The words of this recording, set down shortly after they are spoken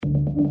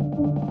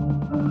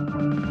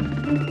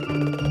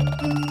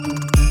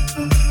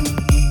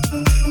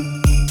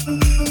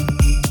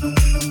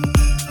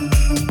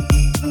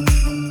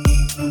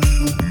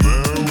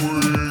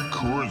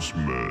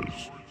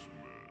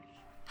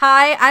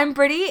Hi, I'm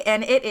Brittany,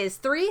 and it is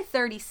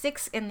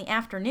 3:36 in the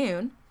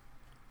afternoon.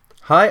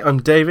 Hi, I'm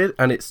David,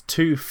 and it's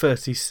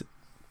 2:30.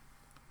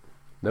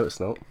 No, it's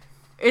not.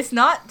 It's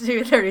not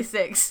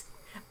 2:36.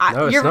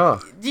 No, it's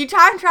not. You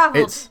time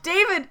traveled.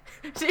 David,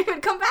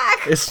 come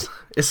back. It's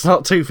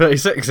not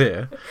 2:36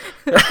 here.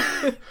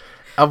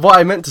 And what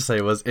I meant to say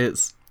was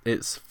it's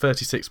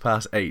 36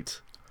 past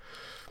 8.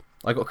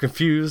 I got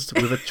confused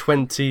with a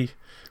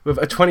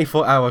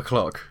 24-hour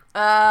clock.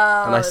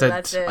 Oh, and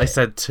that's it. I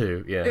said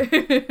 2. Yeah.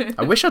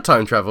 I wish I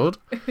time traveled.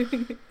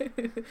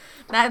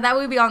 That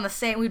would be on the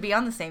same. We'd be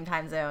on the same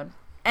time zone.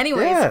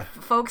 Anyways, Yeah.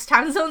 Folks,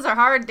 time zones are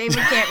hard. David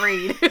can't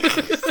read.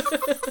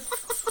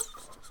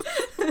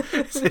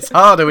 It's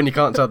harder when you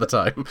can't tell the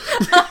time.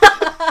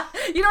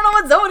 You don't know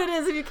what zone it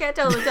is if you can't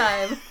tell the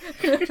time.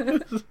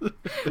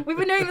 We've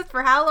been doing this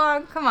for how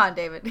long? Come on,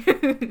 David.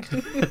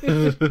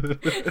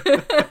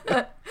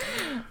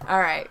 All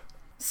right.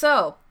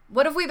 So,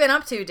 what have we been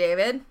up to,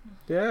 David?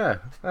 Yeah.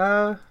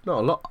 Not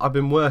a lot. I've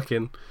been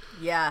working.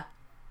 Yeah.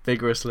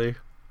 Vigorously.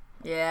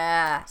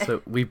 Yeah.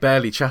 So we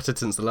barely chatted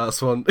since the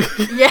last one.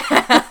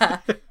 Yeah.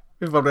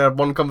 We've probably had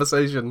one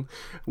conversation.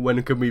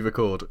 When can we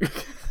record?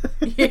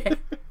 Yeah.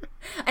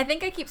 I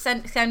think I keep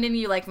sending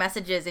you like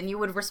messages, and you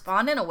would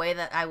respond in a way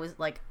that I was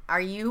like,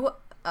 "Are you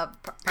a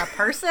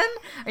person?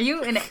 Are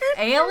you an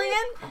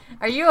alien?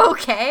 Are you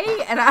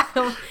okay?"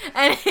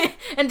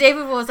 And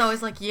David was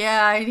always like,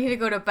 "Yeah, I need to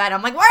go to bed."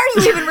 I'm like, "Why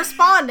are you even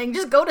responding?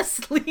 Just go to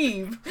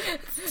sleep.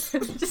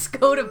 Just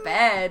go to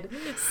bed,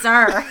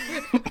 sir."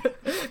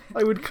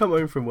 I would come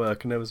home from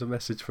work, and there was a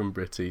message from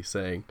Britty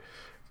saying,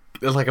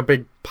 there's like a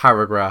big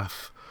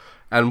paragraph.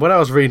 And when I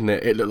was reading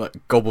it, it looked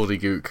like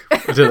gobbledygook. I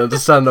didn't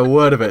understand a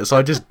word of it, so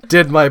I just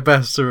did my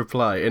best to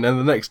reply. And then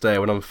the next day,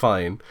 when I'm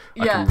fine,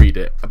 I can read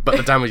it. But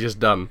the damage is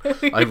done.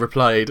 I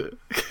replied.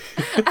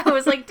 I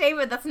was like,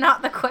 David, that's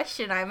not the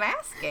question I'm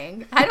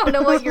asking. I don't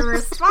know what you're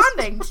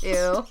responding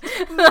to.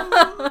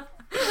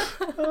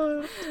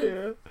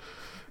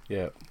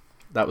 Yeah,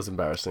 that was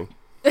embarrassing.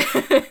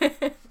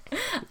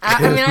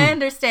 I mean, I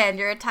understand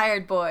you're a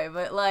tired boy,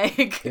 but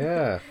like,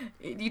 yeah,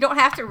 you don't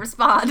have to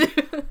respond.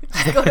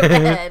 Just go to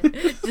bed.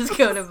 Just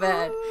go to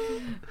bed.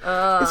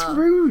 It's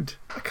rude.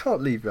 I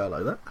can't leave you out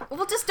like that.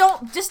 Well, just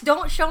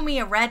don't show me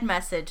a red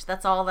message.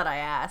 That's all that I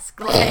ask.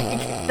 Like,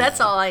 that's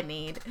all I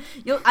need.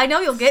 I know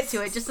you'll get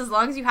to it, just as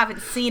long as you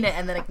haven't seen it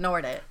and then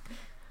ignored it.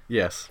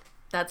 Yes.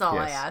 That's all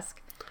I ask.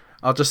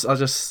 I'll just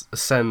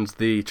send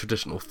the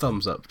traditional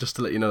thumbs up just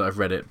to let you know that I've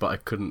read it, but I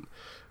couldn't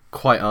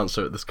quite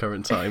answer at this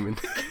current time.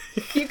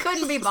 You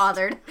couldn't be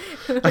bothered.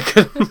 I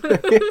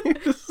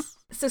couldn't.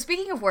 So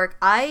speaking of work,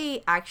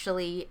 I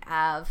actually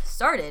have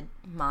started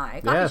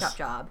my coffee shop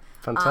job.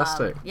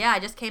 Fantastic. I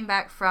just came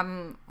back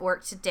from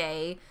work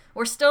today.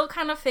 We're still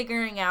kind of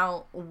figuring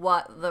out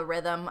what the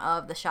rhythm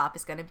of the shop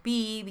is going to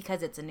be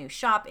because it's a new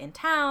shop in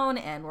town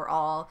and we're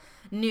all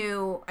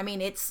new. I mean,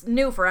 it's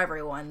new for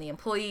everyone, the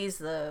employees,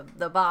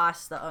 the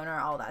boss, the owner,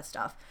 all that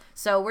stuff.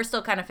 So we're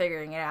still kind of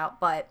figuring it out,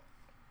 but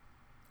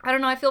I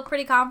don't know, I feel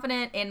pretty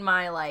confident in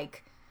my,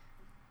 like,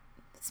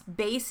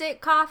 basic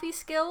coffee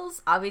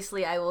skills.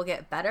 Obviously, I will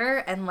get better,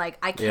 and, like,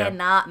 I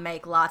cannot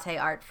make latte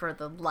art for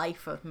the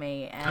life of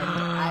me, and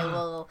I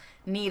will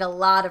need a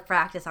lot of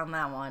practice on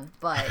that one,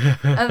 but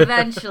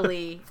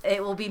eventually,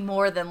 it will be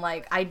more than,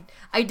 like, I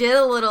did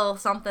a little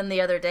something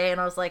the other day,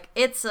 and I was like,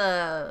 it's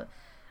a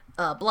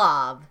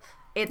blob.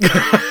 It's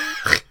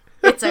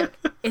a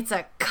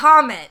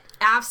comet.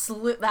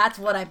 Absolute. That's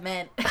what I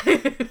meant.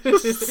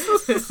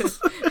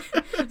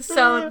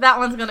 So that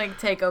one's gonna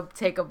take a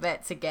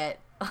bit to get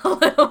a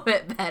little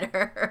bit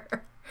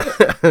better.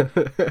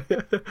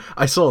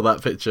 I saw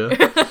that picture.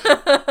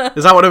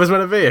 Is that what it was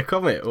meant to be? A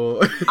comet or?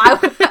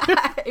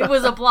 It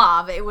was a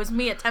blob. It was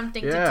me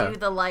attempting to do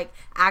the like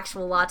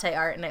actual latte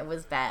art, and it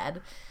was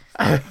bad.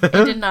 It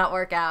did not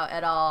work out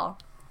at all.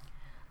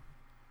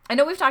 I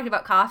know we've talked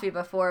about coffee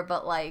before,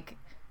 but like,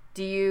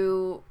 do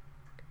you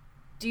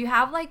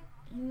have like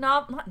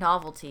not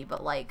novelty,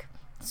 but like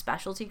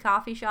specialty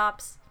coffee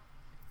shops?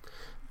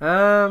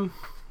 I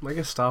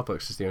guess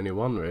Starbucks is the only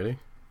one, really.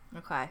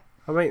 Okay.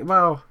 I mean,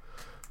 well,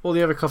 all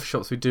the other coffee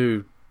shops we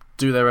do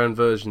their own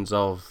versions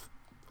of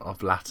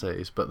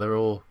lattes, but they're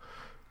all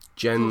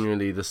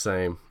generally the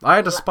same. I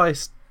had a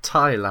spiced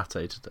Thai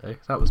latte today.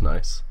 That was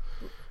nice.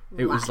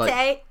 It was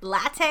like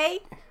latte.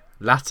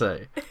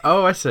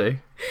 Oh, I see.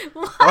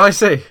 What? Oh, I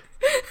see.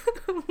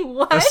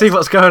 What? I see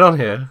what's going on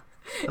here.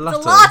 It's a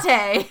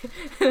latte.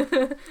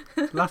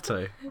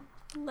 Latte.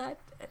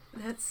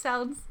 That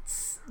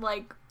sounds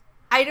like,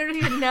 I don't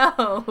even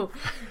know.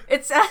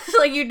 It sounds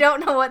like you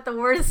don't know what the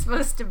word is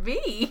supposed to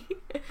be.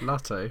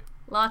 Latte.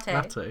 Latte.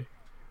 Latte.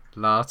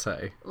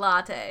 Latte.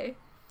 Latte.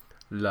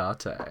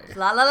 Latte.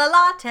 La la la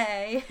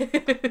latte.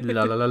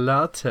 La la la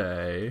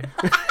latte.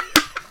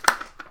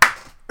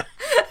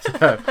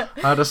 So,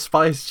 I had a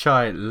spiced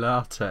chai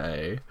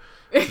latte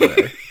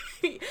today.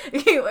 Wait,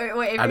 if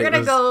you're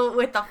gonna go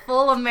with the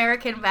full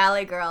American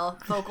Valley Girl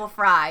vocal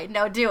fry,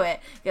 no, do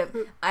it.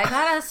 I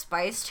got a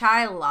spiced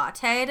chai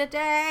latte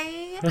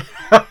today.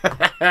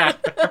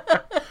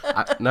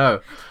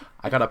 No,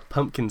 I got a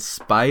pumpkin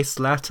spice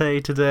latte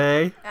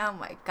today. Oh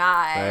my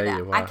god. There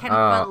you are. I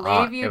can't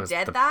believe you it was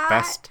did the that.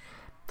 Best.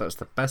 That was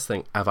the best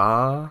thing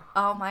ever.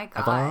 Oh my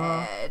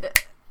god.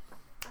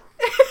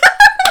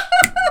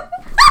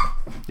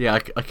 Yeah,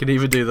 I can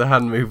even do the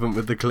hand movement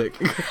with the click.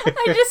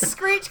 I just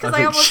screeched because I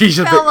think almost she's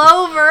a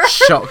fell bit over.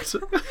 Shocked.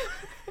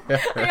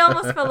 I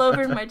almost fell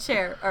over in my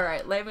chair. All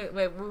right,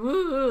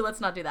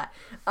 let's not do that.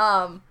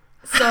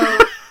 So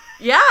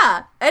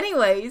yeah.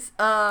 Anyways,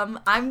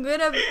 I'm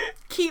gonna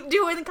keep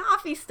doing the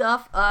coffee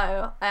stuff,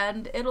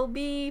 and it'll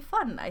be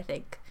fun. I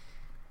think.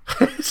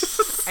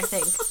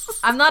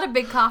 I'm not a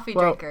big coffee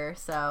drinker,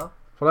 so.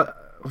 Well,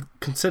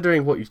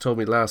 considering what you told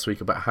me last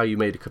week about how you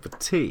made a cup of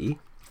tea,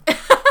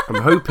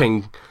 I'm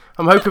hoping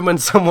when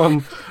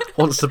someone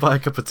wants to buy a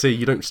cup of tea,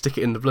 you don't stick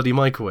it in the bloody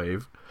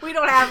microwave. We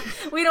don't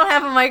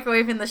have a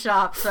microwave in the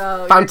shop,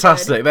 so.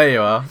 Fantastic! There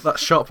you are. That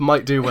shop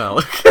might do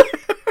well.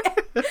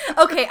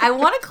 Okay, I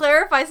want to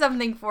clarify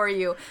something for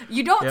you.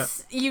 You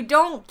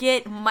don't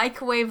get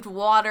microwaved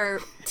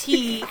water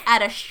tea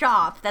at a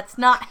shop. That's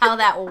not how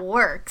that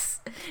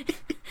works.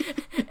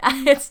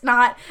 It's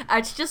not.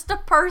 It's just a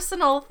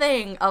personal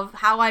thing of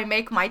how I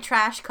make my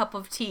trash cup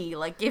of tea.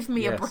 Like, give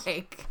me a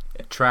break.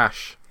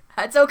 Trash.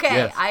 That's okay.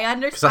 Yes. I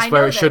understand. 'Cause that's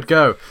where it should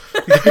go.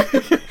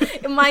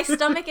 My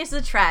stomach is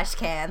a trash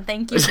can.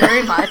 Thank you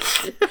very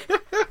much.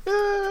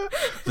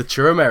 The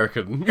true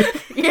American.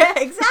 Yeah,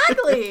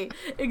 exactly.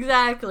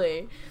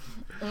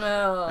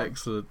 Oh.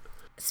 Excellent.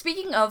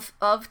 Speaking of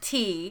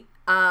tea,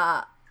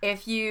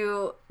 if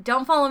you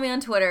don't follow me on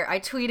Twitter, I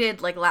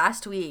tweeted like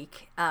last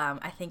week,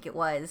 I think it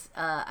was,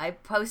 I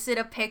posted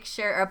a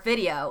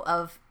video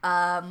of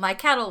my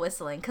kettle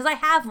whistling, because I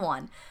have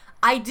one.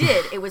 I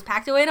did. It was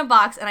packed away in a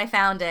box, and I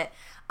found it.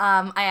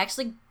 I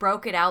actually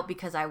broke it out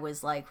because I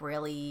was like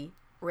really,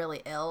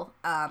 really ill,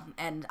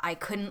 and I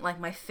couldn't, like,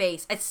 my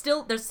face. There's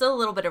still a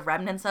little bit of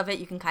remnants of it.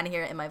 You can kind of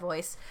hear it in my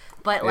voice,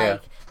 but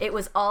like it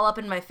was all up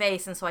in my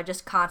face, and so I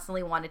just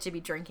constantly wanted to be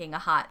drinking a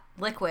hot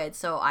liquid,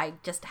 so I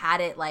just had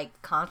it like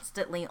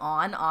constantly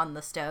on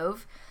the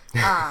stove,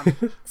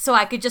 so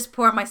I could just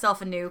pour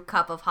myself a new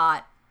cup of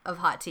hot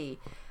tea.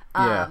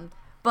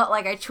 But,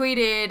 like, I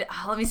tweeted,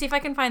 let me see if I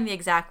can find the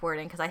exact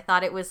wording, because I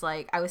thought it was,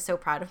 like, I was so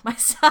proud of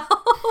myself.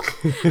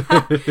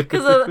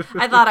 Because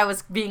I thought I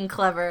was being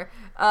clever.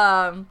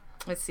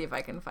 Let's see if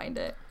I can find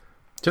it.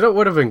 Do you know what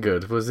would have been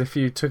good? Was if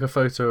you took a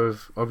photo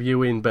of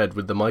you in bed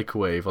with the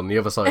microwave on the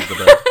other side of the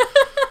bed.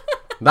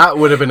 That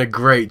would have been a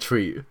great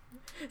treat.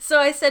 So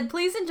I said,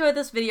 please enjoy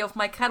this video of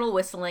my kettle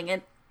whistling,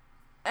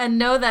 and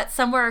know that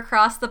somewhere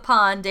across the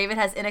pond, David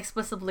has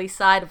inexplicably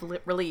sighed of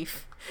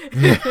relief.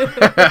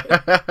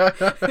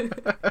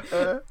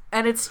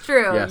 And it's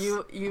true. Yes.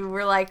 You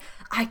were like,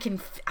 I can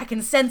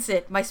sense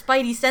it. My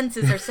spidey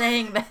senses are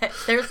saying that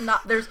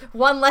there's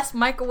one less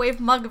microwave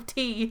mug of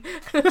tea.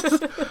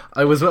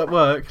 I was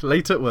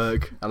late at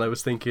work, and I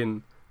was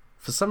thinking,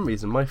 for some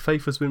reason, my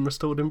faith has been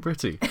restored in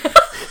Britty.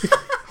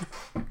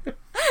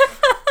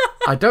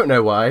 I don't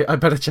know why. I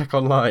better check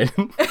online.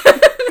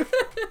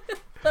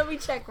 Let me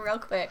check real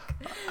quick.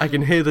 I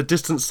can hear the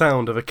distant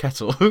sound of a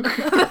kettle.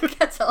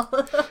 Kettle.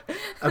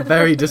 A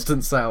very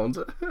distant sound.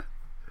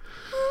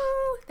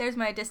 There's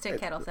my distant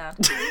kettle sound.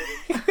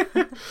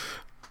 It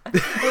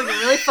was a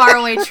really far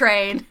away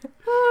train.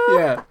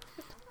 Yeah,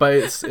 but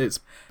it's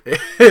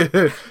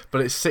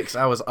but it's 6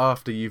 hours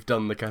after you've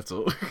done the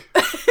kettle.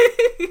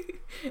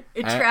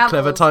 It travels.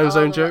 Clever time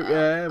zone joke.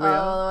 Yeah,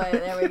 all the way.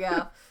 There we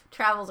go.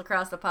 Travels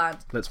across the pond.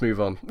 Let's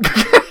move on.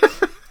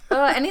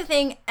 Any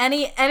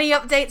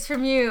updates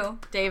from you,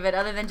 David,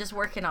 other than just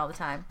working all the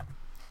time?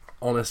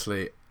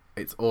 Honestly,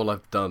 it's all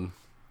I've done.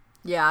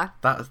 Yeah.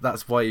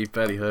 That's why you've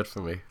barely heard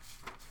from me.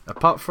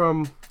 Apart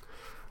from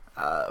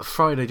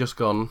Friday just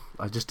gone,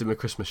 I just did my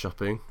Christmas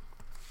shopping.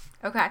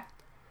 Okay.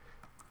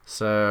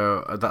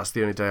 So that's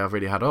the only day I've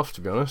really had off,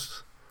 to be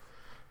honest.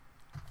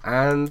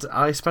 And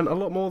I spent a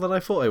lot more than I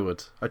thought I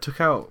would. I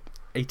took out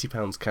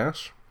 £80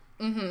 cash.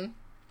 Mm-hmm.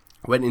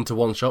 Went into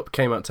one shop,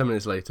 came out 10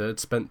 minutes later, had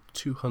spent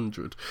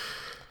 200.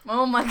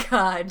 Oh my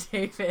god,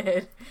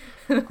 David.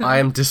 I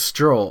am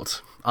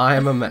distraught. I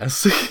am a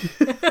mess.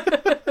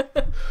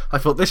 I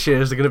thought this year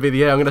is going to be the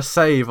year I'm going to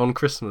save on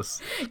Christmas.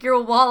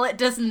 Your wallet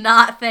does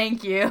not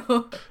thank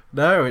you.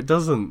 No, it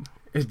doesn't.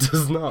 It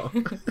does not.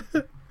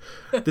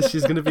 This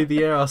year's going to be the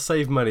year I'll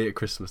save money at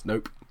Christmas.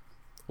 Nope.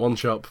 One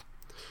shop.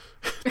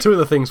 Two of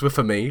the things were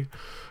for me.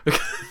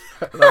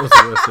 That was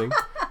the worst thing.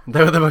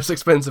 They were the most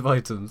expensive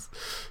items.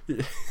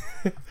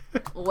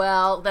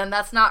 Well, then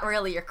that's not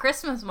really your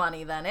Christmas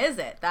money then, is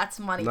it? That's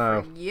money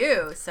for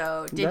you.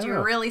 So did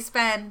you really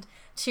spend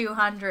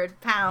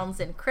 £200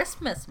 in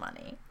Christmas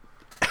money?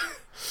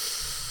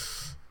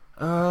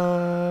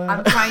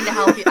 I'm trying to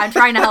help you. I'm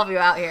trying to help you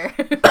out here.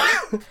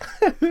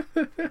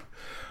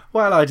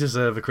 Well, I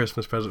deserve a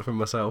Christmas present from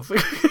myself.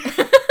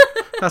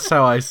 That's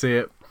how I see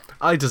it.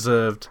 I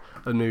deserved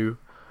a new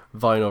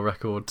vinyl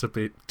record to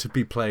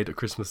be played at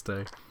Christmas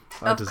Day.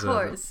 I deserve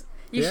course. It.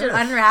 You should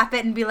unwrap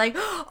it and be like,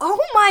 oh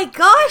my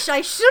gosh,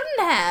 I shouldn't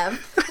have.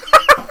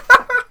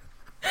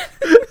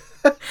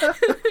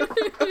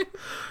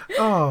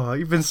 Oh,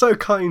 you've been so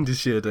kind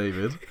this year,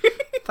 David.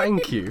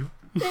 Thank you.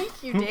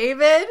 Thank you,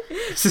 David.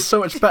 This is so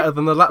much better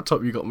than the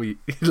laptop you got me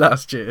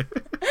last year.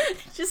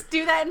 Just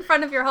do that in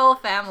front of your whole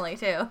family,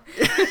 too.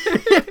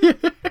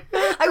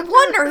 I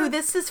wonder who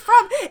this is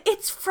from.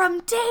 It's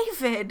from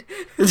David.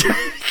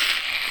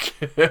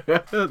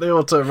 They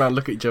all turn around,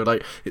 look at each other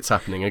like, it's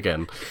happening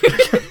again.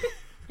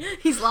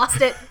 He's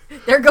lost it.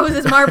 There goes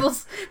his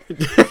marbles.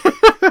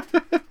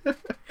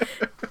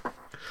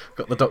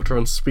 Got the doctor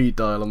on speed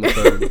dial on the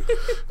phone.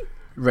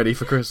 Ready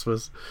for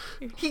Christmas.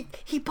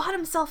 He bought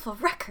himself a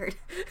record.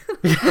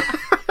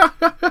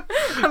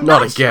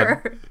 Not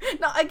again. Sure.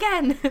 Not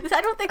again.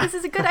 I don't think this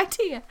is a good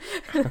idea.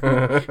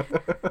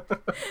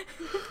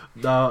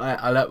 No,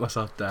 I let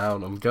myself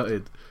down. I'm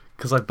gutted.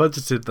 Because I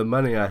budgeted the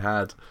money I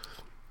had.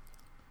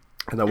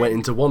 And I went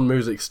into one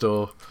music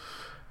store.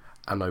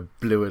 And I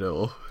blew it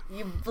all.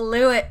 You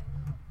blew it.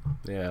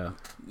 Yeah.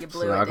 You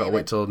blew so it, I got to David.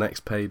 wait till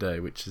next payday,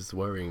 which is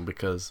worrying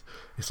because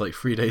it's like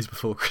 3 days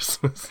before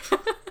Christmas.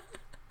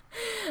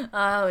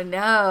 Oh,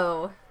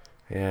 no.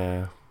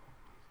 Yeah.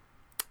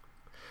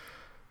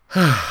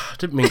 I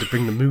didn't mean to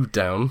bring the mood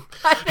down.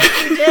 I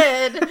think you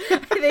did.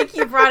 I think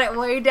you brought it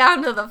way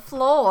down to the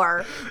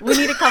floor. We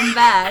need to come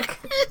back.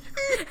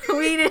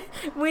 We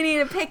need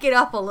to pick it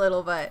up a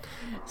little bit.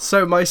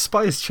 So my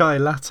spice chai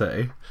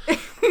latte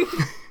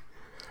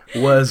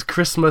was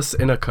Christmas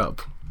in a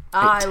cup.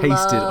 It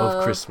tasted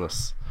of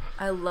Christmas.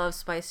 I love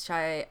spice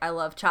chai. I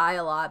love chai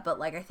a lot, but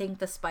like I think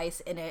the spice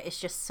in it is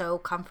just so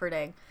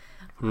comforting.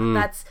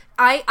 That's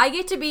I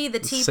get to be the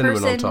tea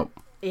Cinnamon person. on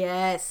top.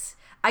 Yes.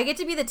 I get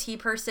to be the tea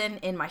person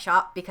in my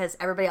shop because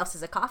everybody else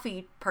is a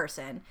coffee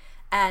person.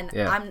 And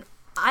Yeah.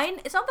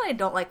 it's not that I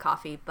don't like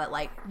coffee, but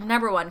like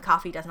number one,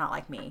 coffee does not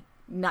like me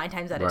 9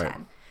 times out of Right.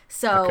 10.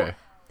 So Okay.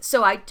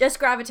 so I just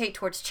gravitate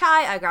towards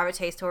chai. I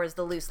gravitate towards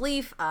the loose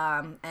leaf.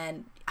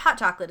 And hot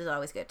chocolate is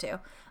always good too.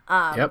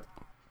 Yep.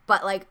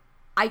 But like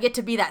I get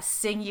to be that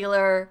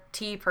singular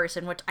tea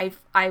person, which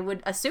I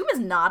would assume is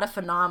not a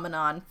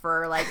phenomenon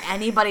for like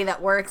anybody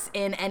that works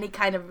in any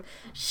kind of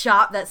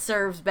shop that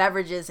serves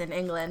beverages in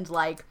England.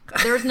 Like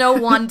there's no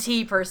one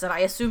tea person. I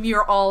assume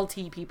you're all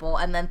tea people,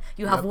 and then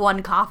you have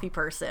one coffee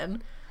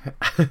person.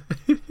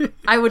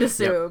 I would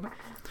assume. Yep.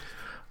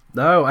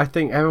 No, I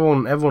think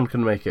everyone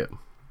can make it.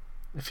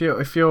 If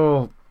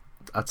you're,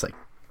 I'd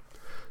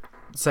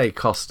say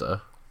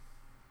Costa.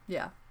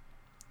 Yeah.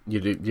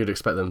 You'd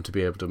expect them to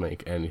be able to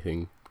make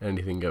anything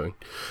going,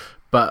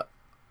 but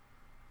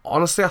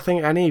honestly, I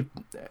think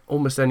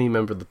almost any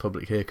member of the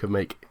public here could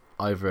make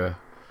either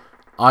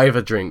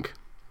drink,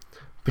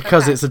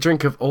 because it's a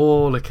drink of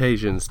all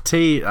occasions.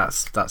 Tea,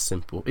 that's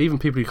simple. Even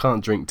people who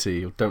can't drink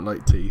tea or don't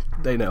like tea,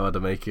 they know how to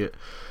make it.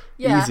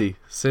 Yeah. Easy,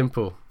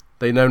 simple.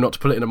 They know not to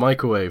put it in a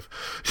microwave.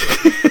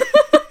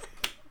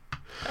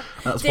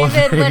 That's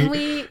David,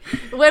 why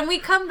when we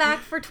come back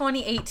for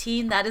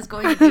 2018, that is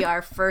going to be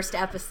our first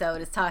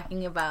episode, is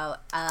talking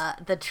about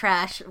the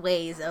trash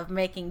ways of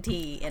making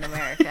tea in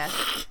America.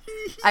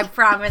 I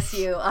promise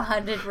you,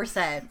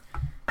 100%.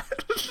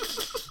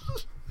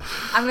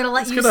 I'm gonna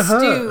let you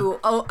stew.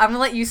 Oh, I'm gonna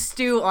let you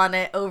stew on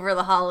it over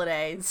the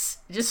holidays.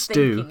 Just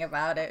thinking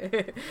about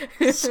it.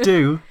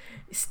 Stew.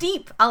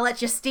 Steep. I'll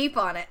let you steep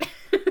on it.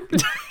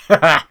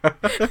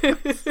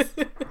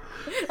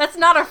 That's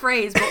not a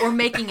phrase, but we're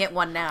making it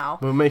one now.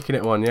 We're making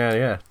it one,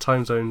 yeah.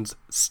 Time zones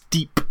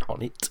steep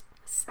on it.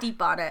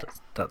 Steep on it.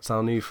 That's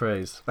our new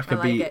phrase. That could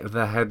like be it.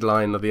 the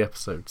headline of the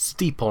episode.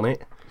 Steep on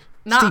it.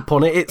 Not- Steep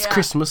on it. It's yeah.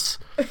 Christmas.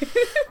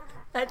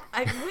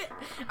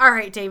 All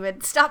right,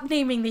 David. Stop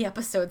naming the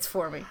episodes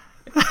for me.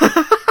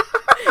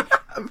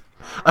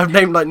 I've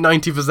named like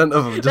 90%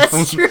 of them.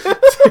 That's true.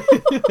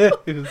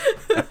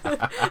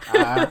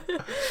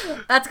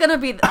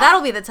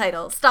 That'll be the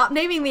title. Stop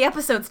naming the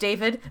episodes,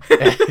 David.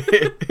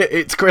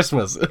 It's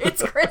Christmas.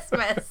 It's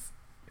Christmas.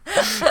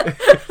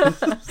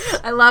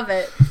 I love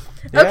it.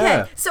 Yeah.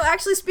 Okay, so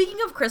actually, speaking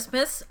of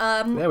Christmas,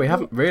 Yeah, we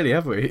haven't really,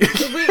 have we?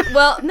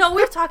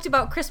 We've talked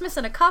about Christmas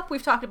in a cup.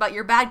 We've talked about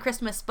your bad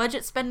Christmas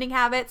budget spending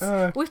habits.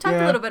 We've talked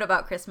a little bit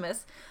about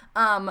Christmas.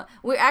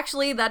 We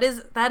actually that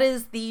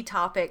is the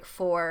topic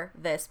for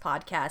this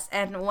podcast,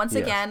 and once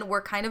again,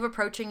 we're kind of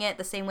approaching it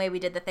the same way we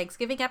did the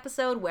Thanksgiving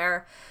episode,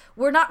 where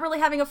we're not really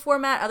having a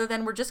format other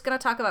than we're just going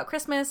to talk about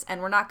Christmas,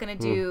 and we're not going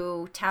to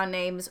do town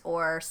names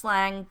or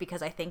slang,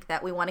 because I think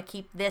that we want to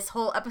keep this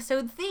whole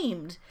episode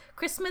themed,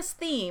 Christmas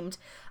themed.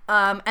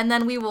 And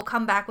then we will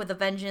come back with a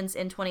vengeance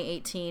in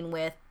 2018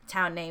 with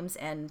town names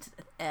and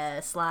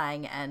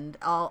slang and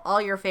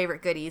all your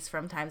favorite goodies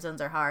from Time Zones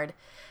Are Hard,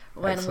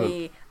 when Excellent.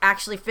 we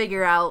actually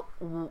figure out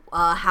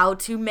how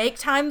to make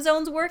time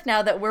zones work,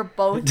 now that we're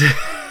both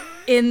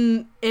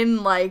in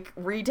like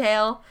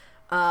retail.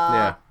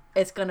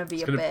 It's gonna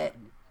be a bit.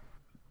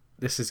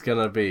 This is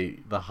gonna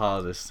be the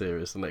hardest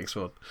series, the next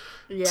one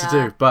Yeah. to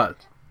do, but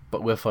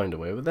we'll find a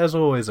way. There's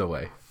always a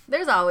way.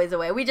 There's always a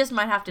way. We just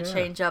might have to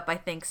change up, I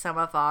think, some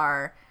of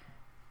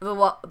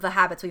the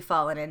habits we've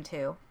fallen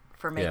into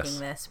for making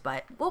this,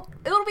 but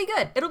it'll be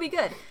good. It'll be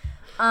good.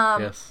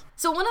 Yes.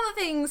 So one of the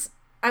things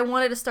I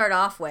wanted to start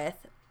off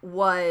with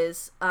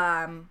was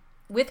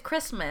with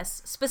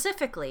Christmas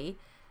specifically.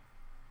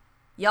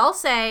 Y'all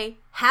say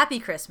Happy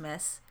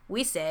Christmas.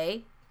 We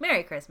say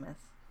Merry Christmas,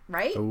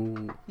 right?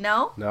 Ooh.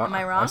 No? Am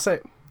I wrong? I say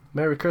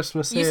Merry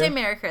Christmas. You here. say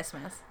Merry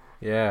Christmas.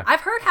 Yeah.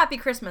 I've heard Happy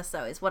Christmas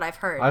though, is what I've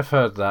heard. I've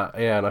heard that.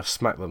 Yeah, and I've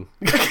smacked them.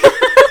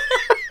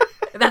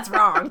 That's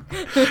wrong.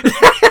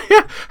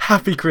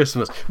 Happy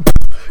Christmas.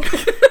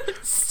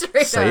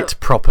 Straight Say up. it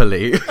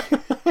properly.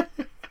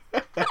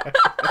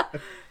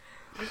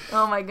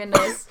 Oh my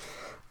goodness.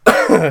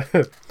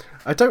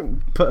 I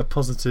don't put a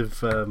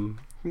positive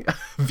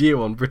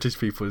view on British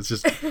people. It's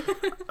just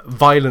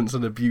violence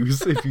and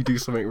abuse if you do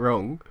something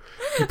wrong.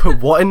 You put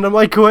what in the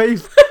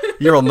microwave?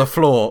 You're on the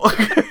floor.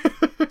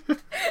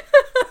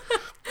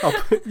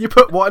 You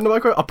put what in the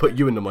microwave? I'll put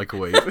you in the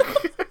microwave.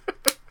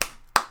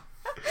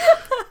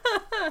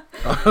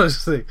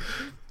 Honestly,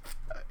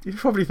 you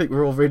probably think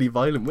we're all really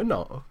violent. We're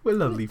not. We're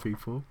lovely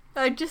people.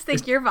 I just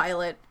think you're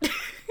violent.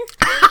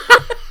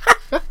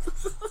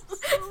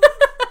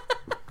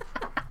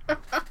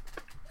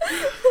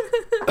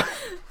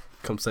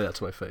 Come say that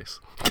to my face.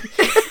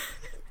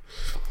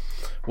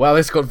 Wow,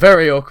 this got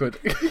very awkward.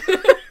 That's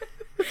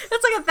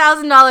like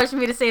 $1,000 for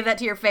me to say that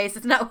to your face.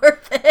 It's not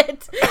worth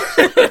it.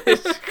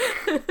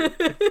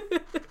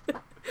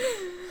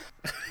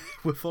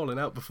 We're falling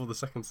out before the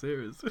second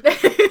series.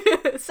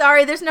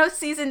 Sorry, there's no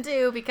season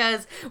 2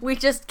 because we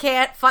just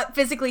can't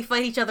physically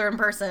fight each other in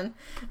person.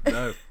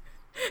 No.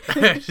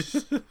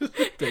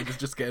 David's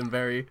just getting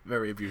very,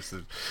 very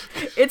abusive.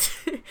 It's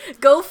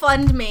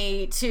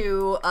GoFundMe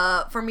to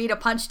for me to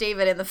punch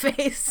David in the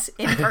face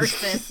in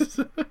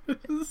person.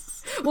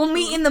 We'll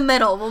meet in the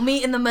middle. We'll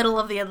meet in the middle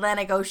of the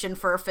Atlantic Ocean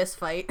for a fist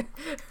fight.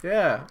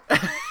 Yeah.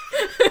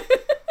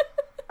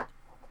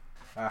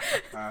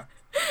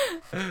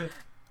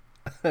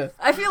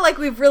 I feel like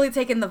we've really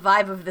taken the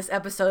vibe of this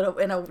episode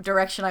in a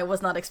direction I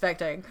was not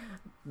expecting.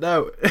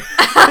 No.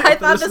 I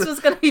thought this was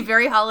going to be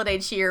very holiday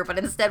cheer, but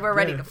instead we're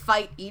ready to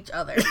fight each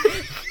other.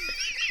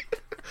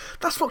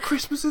 That's what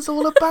Christmas is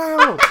all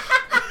about.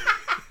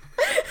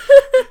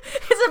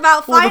 It's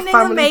about For the finding the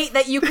family. mate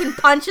that you can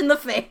punch in the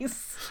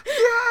face.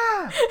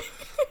 Yeah.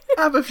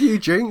 Have a few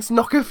drinks,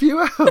 knock a few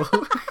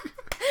out.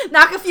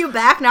 Knock a few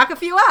back, knock a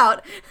few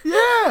out.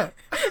 Yeah.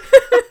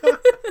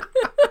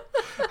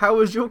 How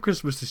was your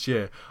Christmas this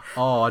year?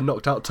 Oh, I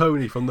knocked out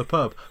Tony from the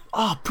pub.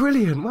 Oh,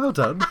 brilliant. Well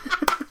done.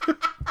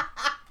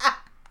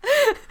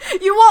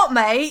 You what,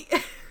 mate?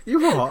 You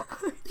what?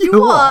 You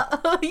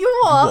what? You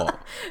what?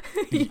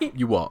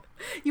 You what?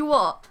 You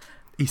what?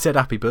 He said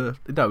happy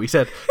birthday. No, he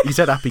said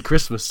happy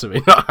Christmas to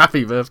me, not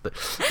happy birthday.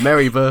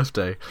 Merry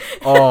birthday.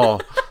 Oh,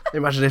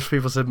 imagine if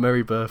people said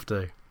merry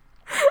birthday.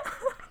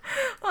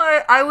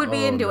 I would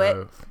be Oh, into no.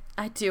 it.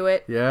 I'd do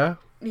it. Yeah?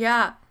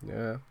 Yeah.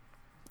 Yeah.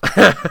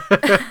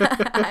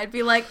 I'd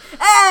be like,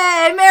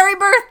 hey, Merry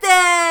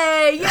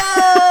birthday!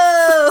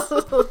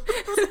 Yo!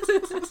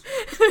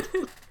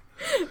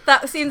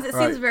 It seems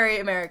Right. very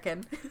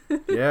American.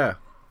 Yeah.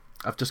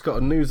 I've just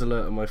got a news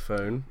alert on my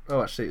phone.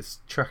 Oh, actually, it's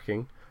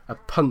tracking. A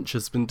punch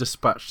has been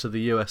dispatched to the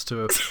US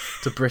to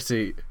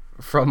Britty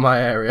from my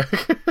area.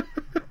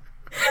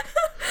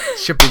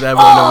 Should be there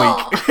within a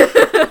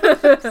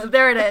week.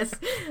 There it is.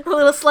 A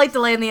little slight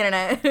delay in the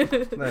internet.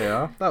 There you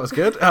are. That was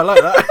good. I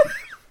like that.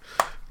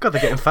 God,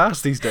 they're getting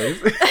fast these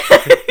days.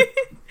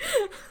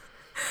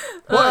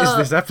 What is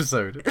this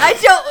episode?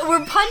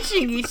 We're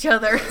punching each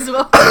other as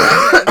well.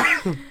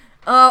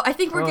 Oh, I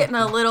think we're getting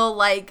a little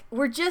like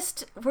we're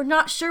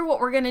not sure what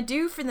we're gonna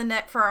do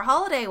for our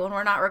holiday when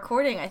we're not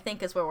recording. I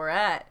think is where we're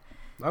at.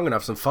 I'm gonna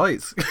have some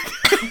fights.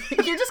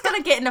 You're just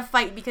gonna get in a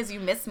fight because you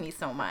miss me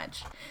so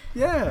much.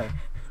 Yeah.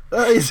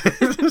 That is.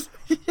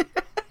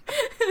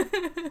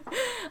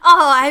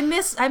 Oh, I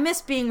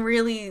miss being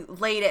really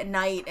late at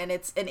night, and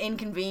it's an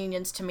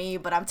inconvenience to me.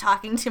 But I'm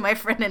talking to my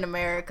friend in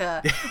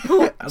America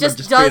who And just I'm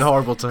just does being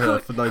horrible to her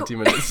for 90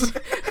 minutes.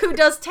 who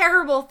does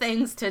terrible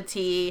things to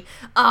T.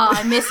 Oh,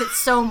 I miss it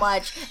so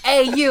much.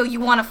 Hey, you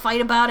want to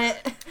fight about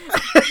it?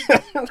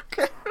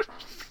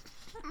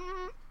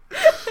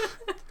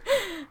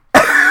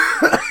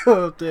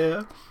 Oh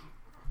dear.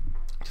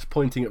 Just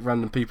pointing at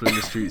random people in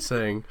the street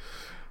saying,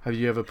 have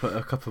you ever put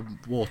a cup of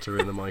water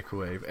in the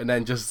microwave? And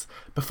then just,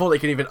 before they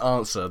can even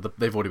answer,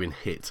 they've already been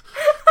hit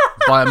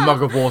by a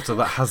mug of water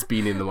that has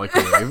been in the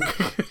microwave.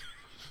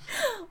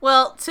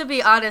 Well, to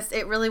be honest,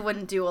 it really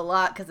wouldn't do a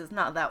lot because it's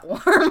not that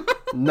warm.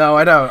 No,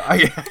 I know.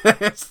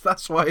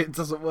 That's why it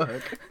doesn't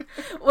work.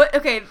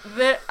 Okay,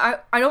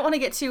 I don't want to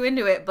get too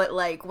into it, but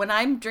like when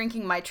I'm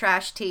drinking my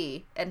trash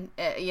tea and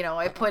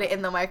I put it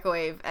in the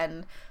microwave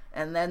and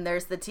then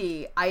there's the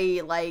tea,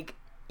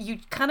 you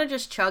kind of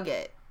just chug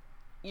it.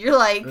 You're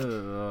like,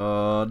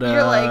 Oh no.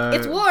 You're like,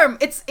 it's warm.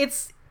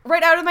 It's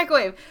right out of the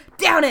microwave.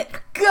 Down it.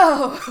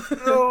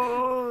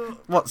 Go.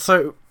 What?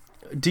 So,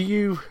 do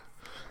you?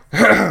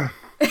 As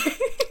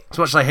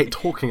much as I hate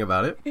talking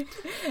about it,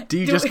 do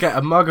you just get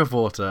a mug of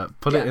water,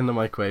 put it in the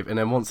microwave, and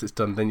then once it's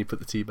done, then you put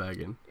the tea bag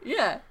in?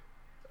 Yeah.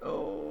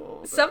 Oh.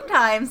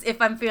 Sometimes,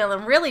 if I'm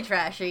feeling really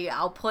trashy,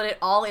 I'll put it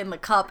all in the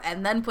cup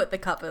and then put the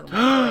cup in the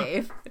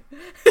microwave.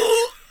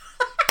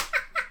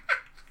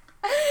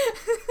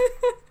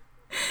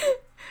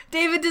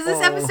 David, does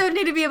this episode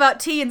need to be about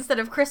tea instead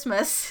of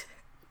Christmas?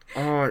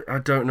 Oh, I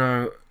don't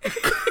know.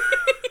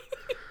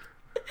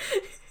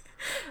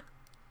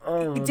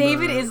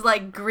 David is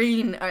like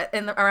green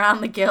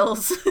around the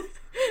gills.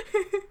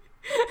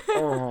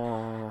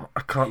 Oh,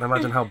 I can't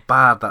imagine how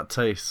bad that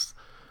tastes.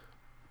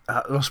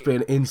 That must be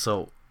an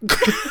insult.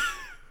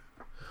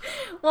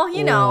 Well,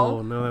 you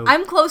know, no.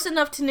 I'm close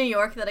enough to New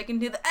York that I can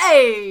do the,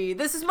 hey,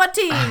 this is my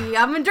tea.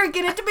 I'm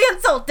drinking it to be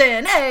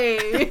insulting.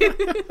 Hey.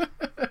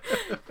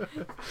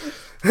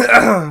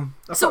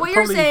 So what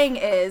you're saying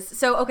is,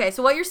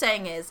 what you're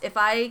saying is, if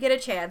I get a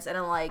chance and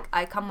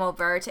I come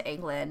over to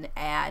England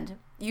and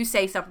you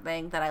say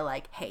something that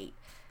I hate,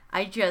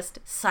 I just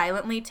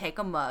silently take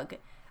a mug,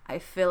 I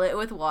fill it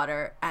with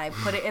water, and I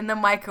put it in the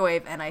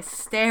microwave, and I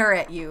stare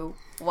at you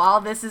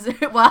while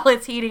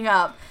it's heating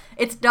up.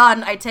 It's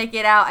done. I take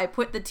it out. I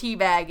put the tea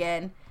bag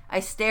in. I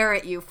stare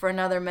at you for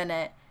another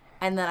minute,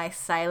 and then I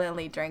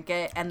silently drink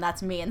it, and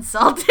that's me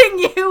insulting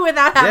you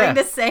without having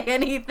to say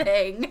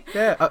anything.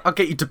 Yeah, I'll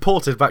get you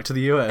deported back to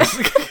the US.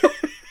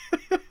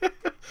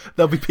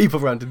 There'll be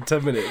people around in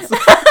 10 minutes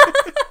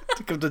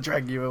to come to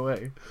drag you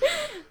away.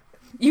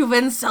 You've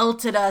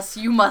insulted us.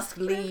 You must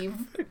leave.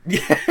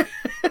 Yeah.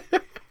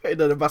 And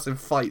then a massive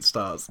fight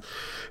starts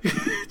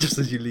just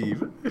as you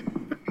leave.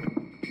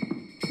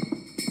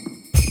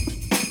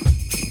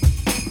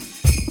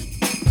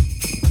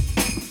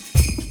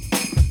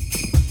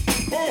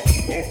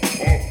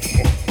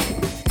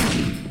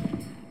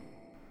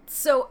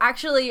 So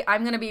actually,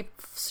 I'm going to be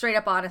straight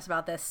up honest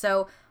about this.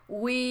 So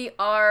we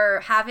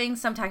are having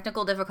some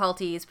technical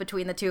difficulties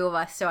between the two of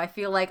us. So I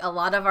feel like a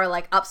lot of our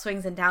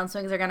upswings and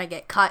downswings are going to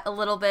get cut a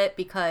little bit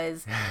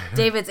because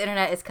David's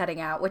internet is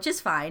cutting out, which is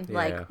fine.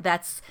 Yeah.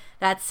 That's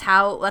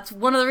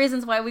one of the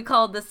reasons why we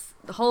called this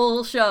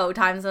whole show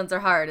Time Zones Are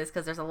Hard, is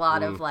because there's a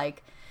lot of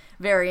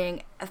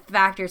varying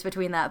factors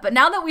between that. But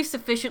now that we've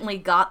sufficiently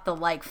got the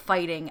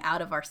fighting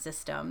out of our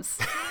systems,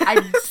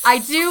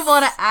 I do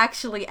want to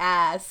actually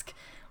ask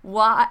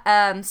why.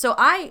 So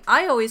I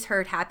always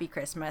heard Happy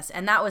Christmas,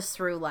 and that was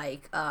through a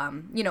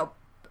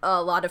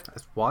lot of.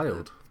 That's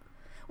wild.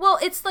 Well,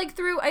 it's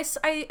through I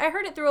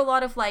heard it through a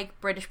lot of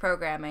British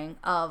programming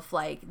of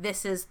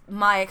this is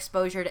my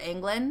exposure to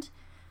England.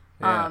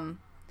 Yeah.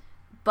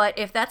 But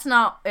if that's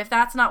not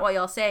what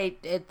y'all say,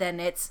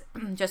 then it's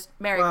just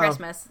Merry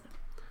Christmas.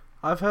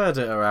 I've heard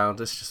it around.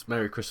 It's just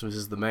Merry Christmas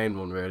is the main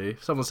one, really.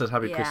 If someone says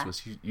Happy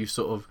Christmas, you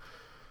sort of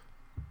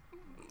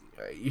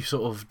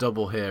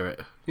double hear it.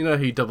 You know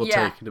how you double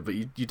take it, but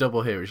you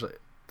double hear it. It's like,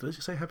 did they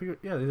just say Happy?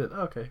 Yeah, they did.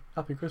 Oh, okay,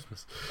 Happy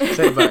Christmas.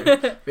 Say it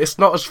back. It's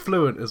not as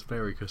fluent as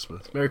Merry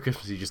Christmas. Merry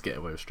Christmas, you just get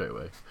away with straight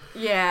away.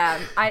 Yeah,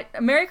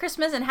 Merry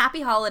Christmas and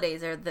Happy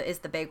Holidays is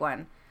the big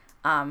one.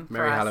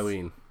 Merry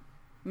Halloween.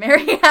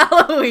 Merry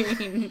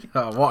Halloween.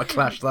 Oh, what a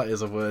clash that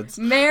is of words.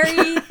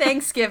 Merry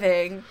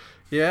Thanksgiving.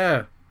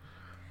 Yeah.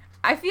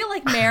 I feel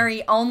like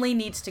Merry only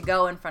needs to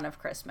go in front of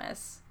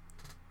Christmas.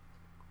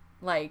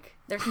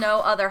 There's no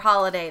other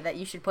holiday that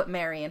you should put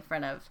Merry in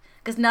front of,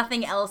 because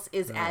nothing else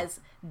is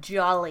as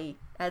jolly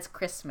as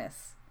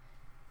Christmas.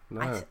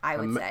 No. I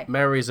would say.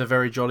 Mary's a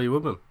very jolly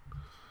woman.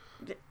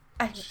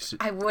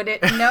 I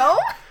wouldn't know.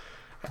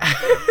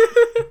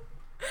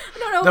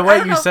 No, the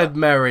way you said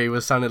Mary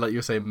was sounding like you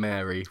were saying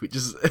Mary, which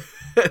is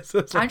it's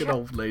an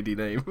old lady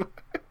name.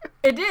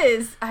 It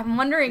is. I'm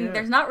wondering.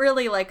 There's not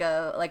really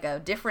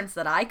a difference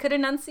that I could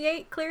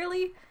enunciate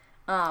clearly.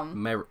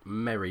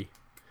 Mary.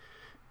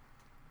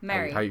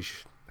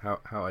 How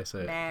I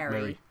say it?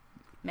 Mary.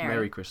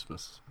 Merry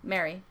Christmas.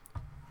 Merry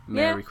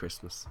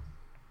Christmas.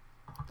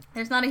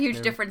 There's not a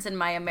huge difference in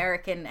my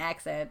American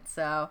accent,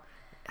 so.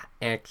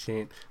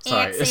 Accent.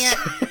 Sorry.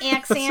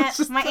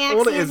 Accent. My accent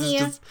all it is here.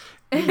 just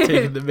me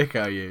taking the mick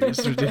out of you.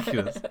 It's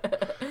ridiculous.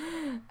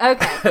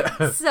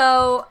 Okay,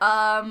 so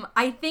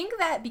I think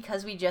that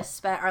because we just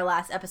spent our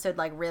last episode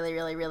really,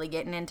 really, really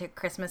getting into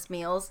Christmas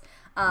meals,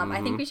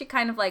 I think we should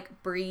kind of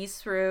breeze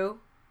through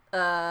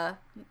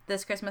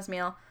this Christmas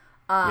meal.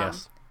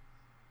 Yes.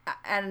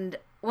 And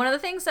one of the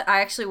things that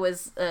I actually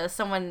was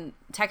someone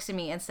texted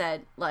me and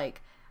said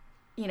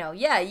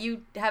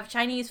you have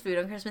Chinese food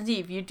on Christmas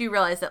Eve. You do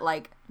realize that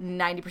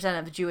 90%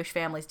 of the Jewish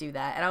families do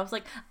that. And I was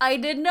like, I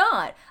did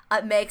not.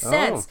 It makes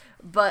sense.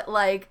 But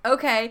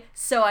okay,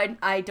 so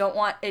I don't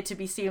want it to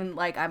be seen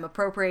like I'm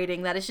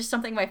appropriating that. It's just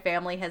something my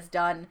family has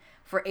done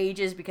for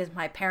ages because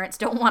my parents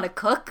don't want to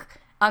cook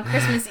on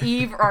Christmas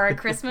Eve or on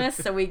Christmas,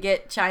 so we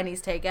get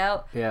Chinese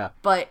takeout. Yeah.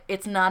 But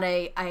it's not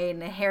an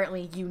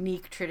inherently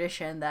unique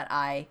tradition that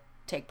I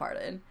take part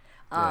in.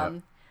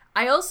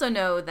 I also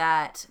know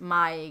that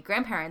my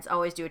grandparents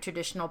always do a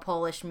traditional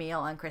Polish meal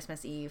on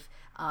Christmas Eve,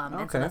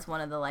 and so that's one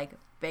of the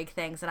big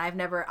things. And I've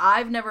never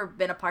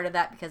been a part of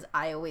that because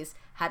I always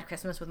had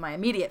Christmas with my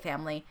immediate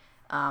family,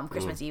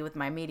 Christmas Eve with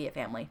my immediate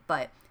family.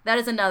 But that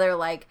is another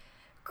that's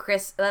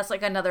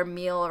another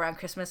meal around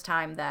Christmas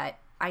time that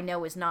I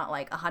know is not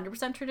like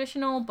 100%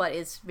 traditional, but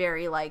is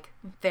very like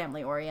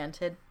family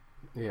oriented.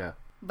 Yeah.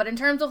 But in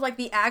terms of like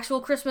the actual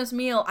Christmas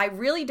meal, I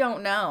really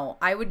don't know.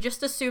 I would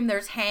just assume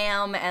there's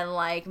ham and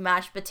like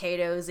mashed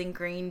potatoes and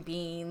green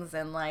beans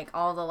and like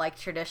all the like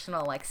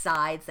traditional like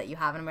sides that you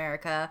have in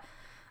America.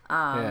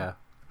 Yeah.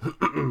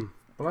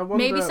 Well, I wonder,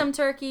 maybe some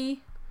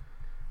turkey.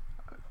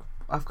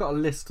 I've got a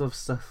list of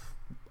stuff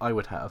I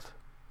would have.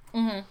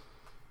 Mm-hmm.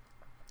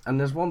 And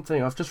there's one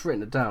thing, I've just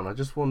written it down. I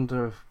just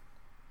wonder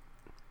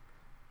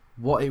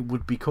what it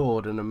would be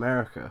called in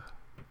America.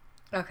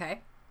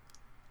 Okay.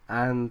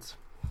 And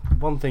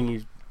one thing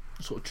you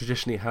sort of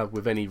traditionally have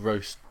with any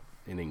roast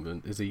in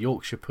England is a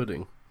Yorkshire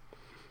pudding.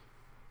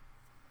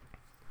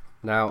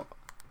 Now,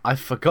 I've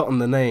forgotten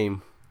the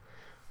name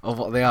of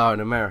what they are in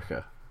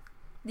America.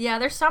 Yeah,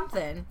 there's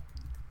something.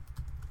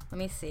 Let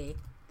me see.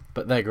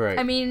 But they're great.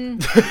 I mean,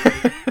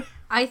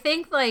 I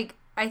think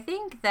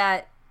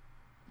that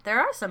there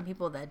are some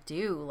people that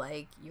do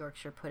like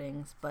Yorkshire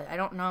puddings, but I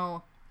don't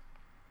know.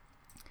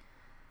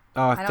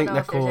 Oh, I think don't know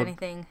they're if there's called.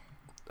 anything.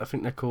 I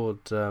think they're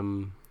called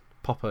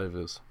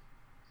popovers.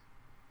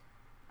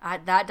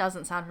 That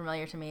doesn't sound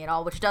familiar to me at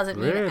all, which doesn't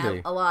mean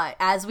Really? a lot.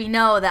 As we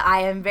know that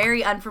I am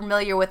very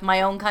unfamiliar with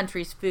my own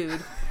country's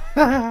food.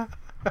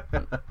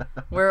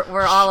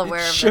 We're all aware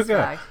of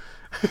Sugar.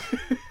 this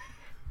fact.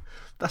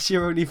 That's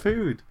your only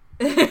food.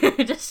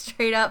 Just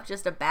straight up,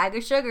 just a bag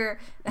of sugar.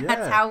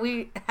 That's how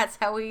we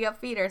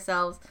feed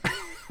ourselves.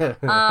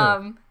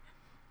 I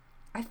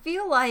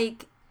feel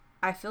like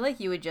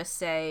you would just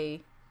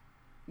say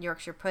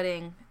Yorkshire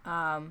pudding.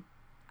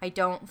 I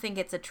don't think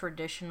it's a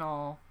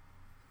traditional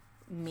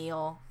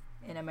meal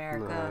in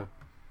America. No.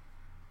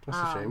 That's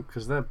a shame,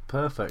 because they're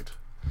perfect.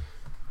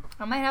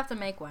 I might have to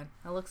make one.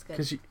 It looks good.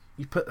 Because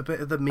you put a bit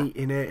of the meat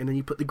in it, and then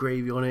you put the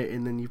gravy on it,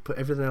 and then you put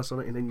everything else on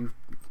it, and then you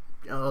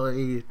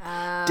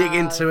dig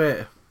into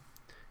it.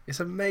 It's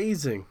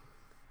amazing.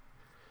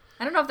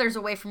 I don't know if there's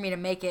a way for me to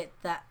make it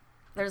that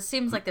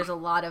seems like there's a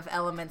lot of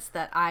elements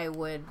that I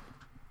would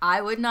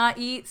not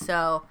eat,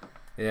 so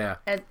Yeah.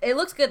 it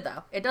looks good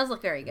though. It does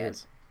look very good.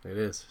 It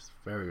is. It's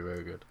very,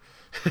 very good.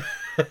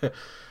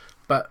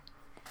 But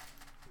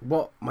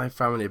what my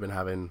family have been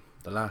having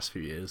the last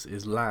few years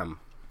is lamb.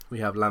 We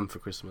have lamb for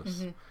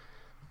Christmas.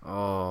 Mm-hmm.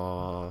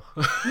 Oh.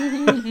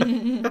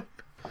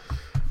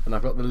 And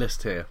I've got the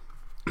list here.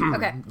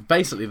 Okay.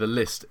 Basically, the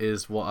list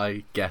is what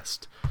I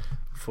guessed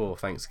for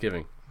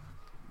Thanksgiving.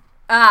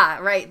 Ah,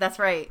 right. That's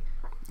right.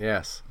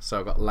 Yes. So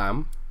I've got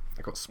lamb.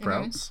 I've got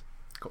sprouts.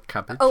 Got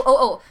cabbage.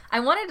 Oh! I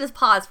wanted to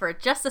pause for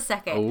just a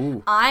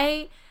second.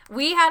 Oh.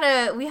 We had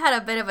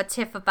a bit of a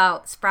tiff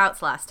about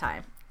sprouts last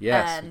time.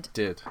 Yes, and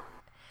we did.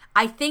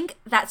 I think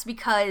that's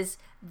because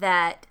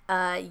that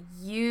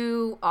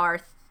you are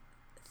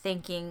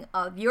thinking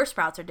of your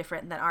sprouts are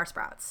different than our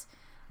sprouts.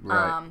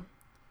 Right.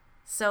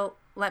 So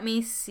let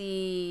me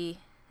see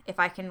if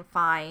I can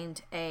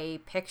find a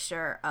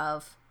picture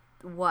of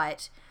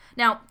what.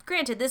 Now,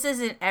 granted, this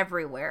isn't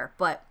everywhere,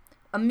 but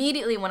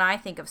immediately when I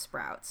think of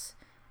sprouts,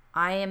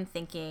 I am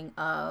thinking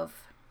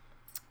of,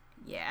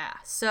 yeah.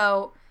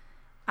 So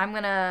I'm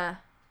gonna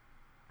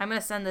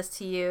send this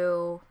to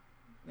you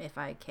if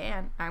I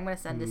can. I'm gonna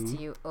send this to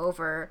you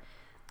over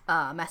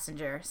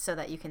Messenger so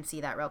that you can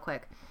see that real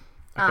quick.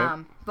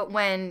 Okay. But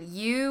when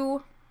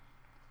you,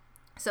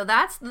 so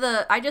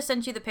I just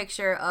sent you the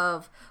picture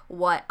of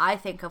what I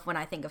think of when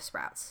I think of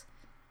sprouts.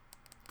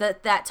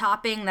 That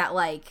topping that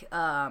like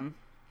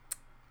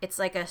it's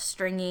like a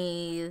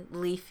stringy,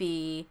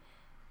 leafy.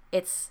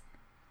 It's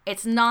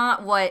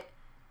not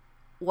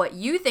what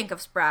you think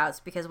of sprouts,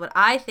 because what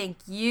I think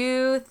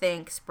you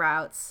think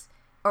sprouts,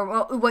 or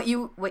what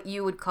you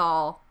would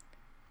call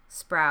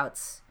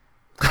sprouts,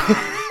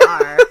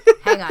 are.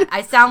 Hang on,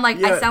 I sound like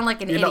an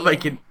idiot. You're not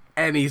making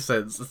any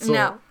sense at all.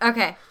 No,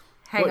 okay,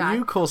 hang on. What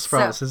you call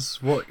sprouts is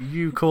what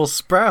you call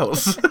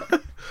sprouts.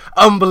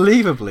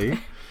 Unbelievably.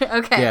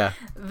 Okay. Yeah.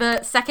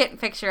 The second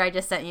picture I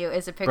just sent you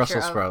is a picture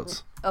Brussels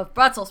sprouts. Of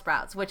Brussels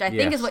sprouts, which I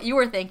think Yes. is what you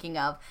were thinking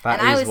of. That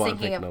and I is was what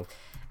thinking I'm thinking of.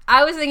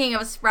 I was thinking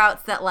of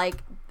sprouts that like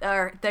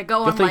are that go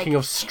You're on thinking like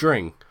of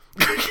string.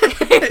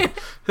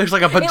 Looks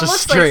like a bunch it of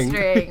looks string. like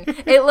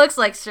string. It looks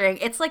like string.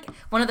 It's like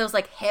one of those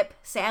like hip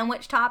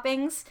sandwich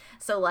toppings.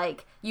 So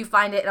like you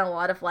find it in a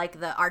lot of like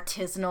the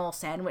artisanal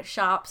sandwich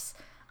shops.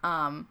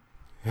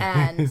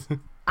 And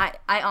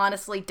I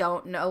honestly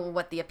don't know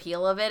what the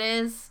appeal of it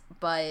is,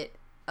 but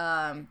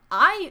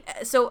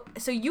so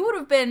you would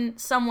have been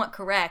somewhat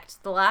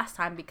correct the last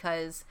time,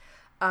 because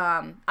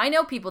I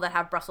know people that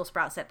have Brussels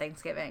sprouts at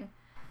Thanksgiving.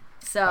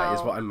 So That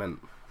is what I meant.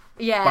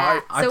 yeah.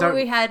 But I so don't-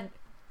 we had.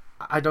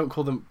 I don't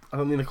call them. I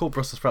don't think they're called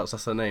Brussels sprouts.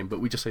 That's their name, but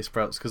we just say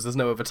sprouts because there's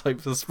no other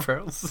types of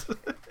sprouts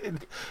over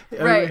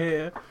Right.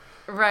 here.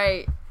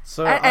 Right.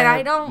 So And I I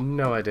have don't-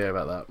 no idea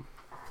about that.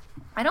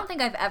 I don't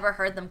think I've ever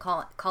heard them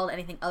called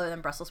anything other than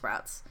Brussels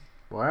sprouts.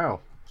 Wow,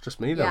 it's just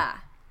me then. Yeah.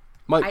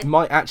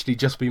 Might actually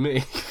just be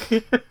me.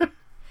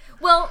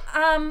 Well,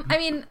 I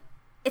mean,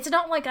 it's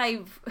not like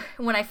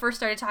when I first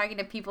started talking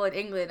to people in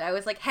England, I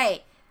was like,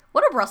 hey,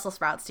 what are Brussels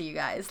sprouts to you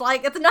guys?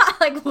 Like, it's not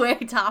like way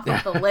top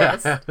of the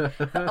list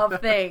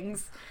of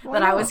things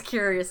that I was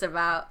curious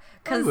about.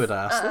 I would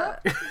ask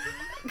that.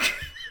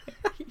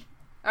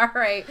 All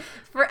right.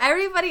 For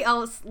everybody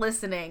else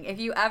listening, if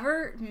you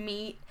ever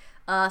meet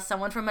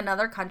someone from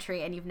another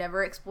country and you've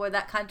never explored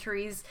that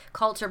country's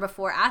culture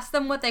before, ask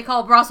them what they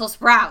call Brussels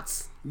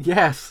sprouts.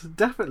 Yes,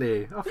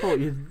 definitely.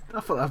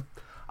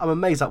 I'm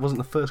amazed that wasn't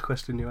the first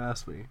question you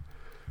asked me.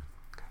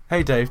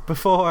 Hey Dave,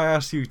 before I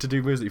ask you to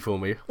do music for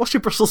me, what's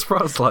your Brussels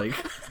sprouts like?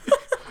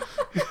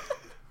 Do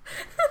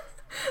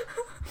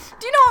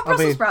you know what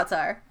Brussels sprouts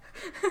are?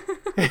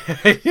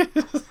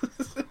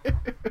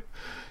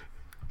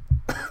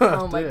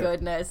 Oh my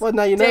goodness. Well,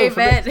 now you know.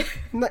 David.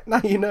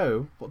 Now you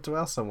know what to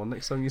ask someone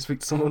next time you speak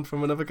to someone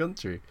from another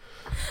country.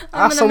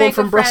 I'm Ask someone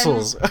from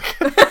Brussels.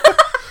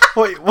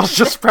 What's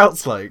your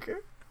sprouts like?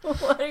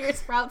 What are your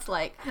sprouts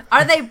like?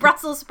 Are they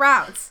Brussels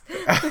sprouts?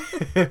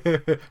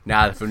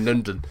 Nah, they're from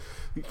London.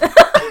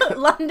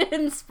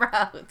 London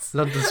sprouts.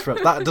 London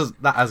sprouts.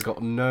 That has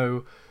got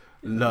no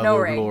love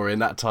or glory in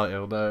that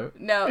title. No.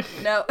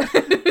 No.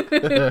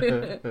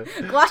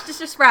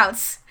 Gloucestershire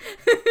sprouts.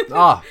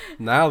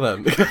 Now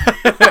then.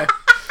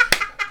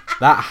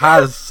 That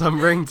has some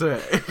ring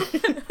to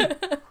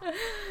it.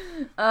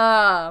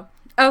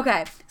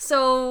 Okay.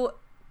 So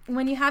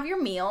when you have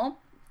your meal,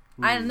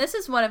 and this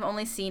is what I've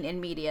only seen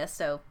in media,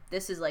 so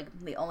this is like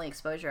the only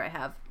exposure I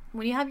have.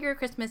 When you have your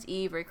Christmas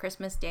Eve or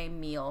Christmas Day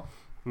meal,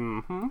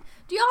 do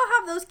y'all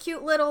have those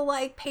cute little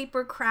like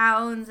paper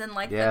crowns and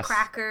like the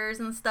crackers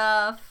and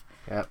stuff?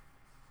 Yep.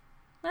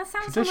 That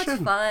sounds so much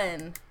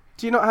fun.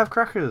 Do you not have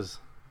crackers?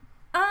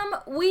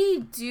 We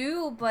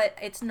do, but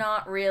it's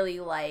not really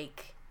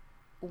like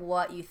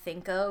what you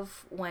think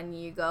of when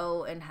you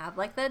go and have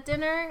like that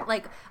dinner.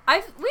 Like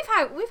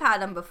we've had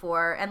them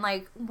before, and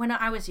like when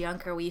I was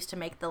younger, we used to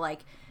make the like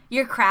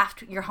your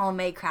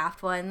homemade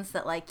craft ones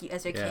that like you,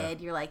 as a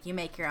kid, you're like you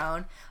make your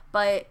own,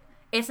 but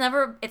it's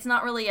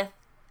not really a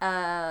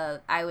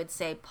I would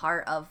say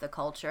part of the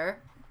culture.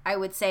 I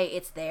would say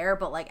it's there,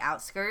 but like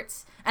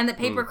outskirts. And the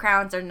paper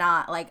crowns are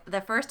not. Like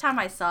the first time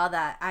I saw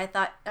that, I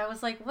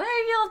was like, "What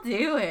are y'all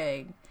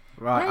doing?"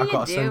 Right, I've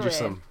got to send you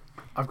some.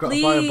 I've got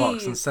to buy a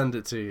box and send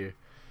it to you.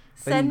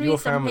 Send me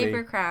some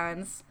paper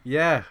crowns.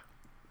 Yeah,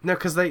 no,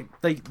 because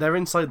they're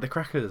inside the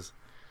crackers.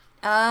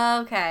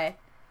 Okay.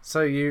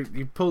 So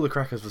you pull the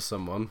crackers with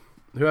someone.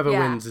 Whoever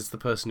wins is the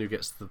person who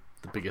gets the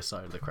bigger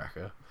side of the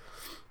cracker.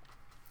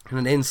 And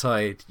then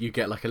inside, you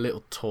get like a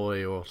little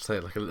toy or say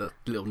like a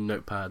little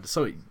notepad,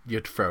 something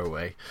you'd throw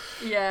away.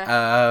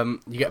 Yeah.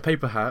 You get a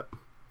paper hat.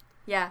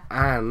 Yeah.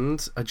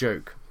 And a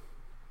joke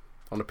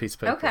on a piece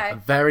of paper. Okay. A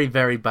very,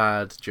 very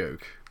bad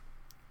joke.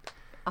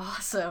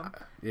 Awesome.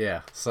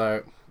 Yeah.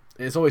 So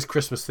it's always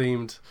Christmas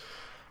themed.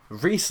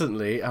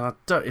 Recently, and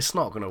it's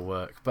not going to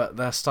work, but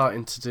they're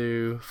starting to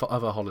do for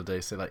other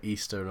holidays, say like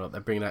Easter, and they're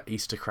bringing out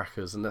Easter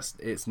crackers, and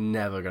it's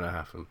never going to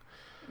happen.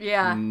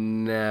 Yeah.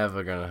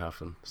 Never gonna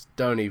happen. Just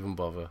don't even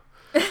bother.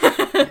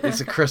 It's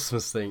a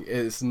Christmas thing.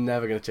 It's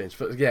never gonna change.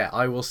 But yeah,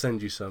 I will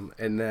send you some,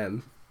 and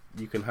then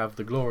you can have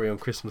the glory on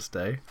Christmas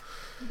Day.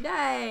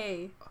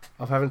 Yay!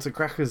 Of having some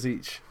crackers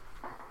each.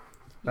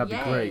 That'd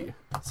be great.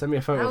 Send me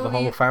a photo of the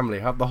will whole family.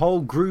 Have the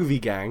whole groovy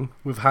gang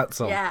with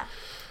hats on. Yeah.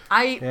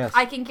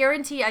 I can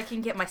guarantee I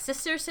can get my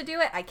sisters to do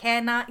it. I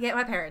cannot get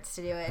my parents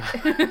to do it.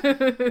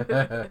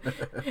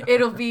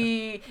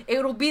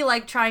 It'll be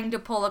like trying to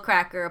pull a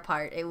cracker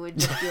apart. It would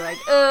just be like,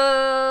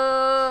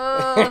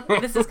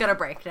 this is gonna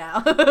break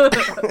now.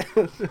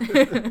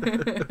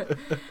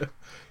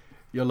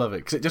 You'll love it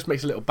because it just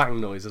makes a little bang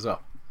noise as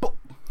well.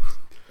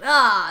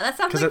 That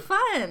sounds like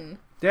fun.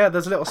 Yeah,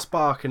 there's a little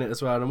spark in it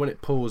as well, and when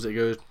it pulls, it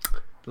goes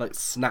like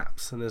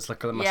snaps, and there's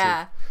like a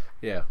massive.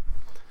 Yeah.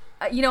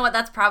 You know what?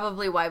 That's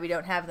probably why we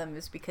don't have them,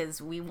 is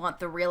because we want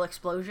the real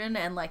explosion,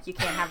 and like you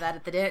can't have that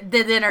at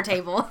the dinner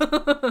table.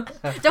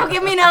 Don't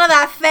give me none of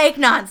that fake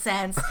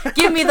nonsense.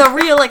 Give me the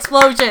real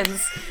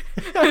explosions.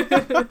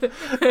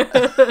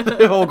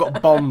 They've all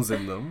got bombs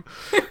in them.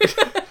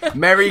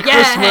 Merry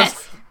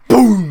Christmas!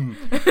 Boom!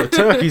 The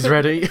turkey's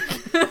ready.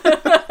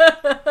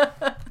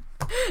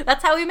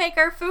 That's how we make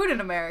our food in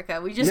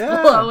America. We just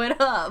blow it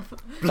up.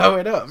 Blow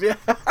it up, yeah.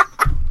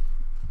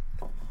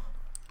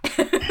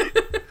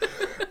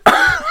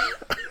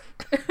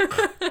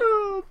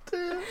 Oh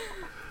dear.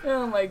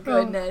 Oh my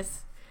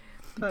goodness.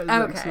 That is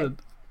excellent.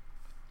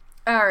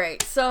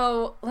 Alright,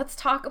 so let's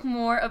talk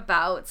more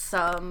about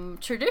some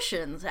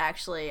traditions,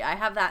 actually. I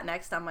have that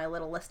next on my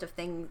little list of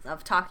things,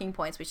 of talking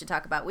points we should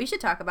talk about. We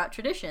should talk about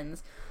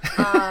traditions.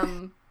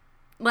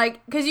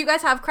 Like, because you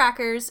guys have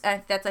crackers,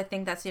 and I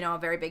think that's, a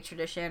very big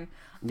tradition.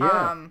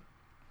 Yeah.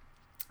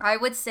 I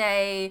would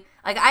say,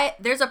 like,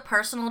 there's a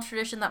personal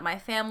tradition that my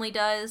family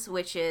does,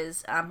 which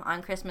is,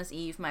 on Christmas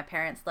Eve, my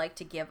parents like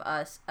to give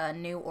us a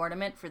new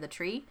ornament for the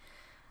tree.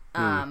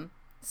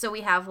 So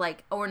we have,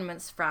 like,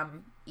 ornaments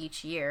from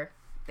each year,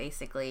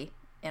 basically,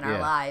 in our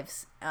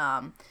lives.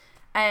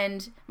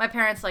 And my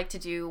parents like to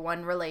do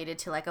one related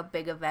to, like, a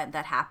big event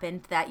that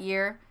happened that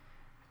year.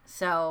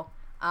 So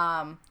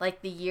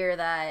Like the year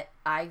that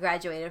I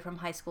graduated from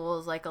high school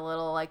is like a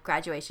little like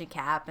graduation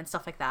cap and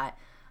stuff like that.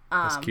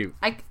 That's cute.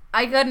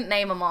 I couldn't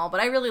name them all, but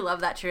I really love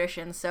that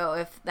tradition. So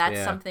if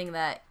that's something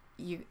that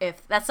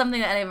if that's something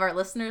that any of our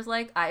listeners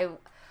like,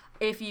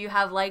 if you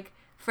have like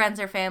friends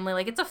or family,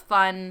 like it's a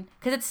fun,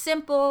 because it's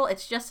simple,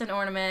 it's just an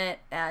ornament,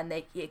 and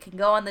it can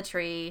go on the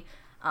tree,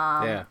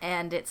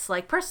 and it's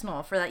like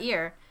personal for that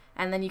year,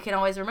 and then you can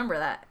always remember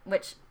that,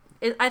 which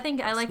I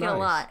think I like it a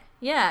lot.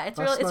 Yeah, it's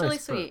really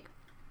sweet.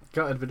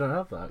 God, we don't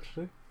have that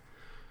actually.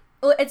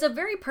 Well, it's a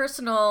very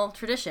personal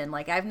tradition.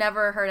 Like I've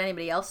never heard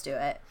anybody else do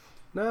it.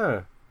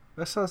 No,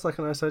 that sounds like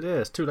a nice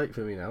idea. It's too late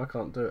for me now. I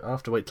can't do it. I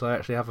have to wait till I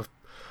actually have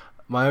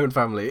my own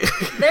family.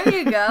 There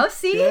you go.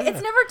 See,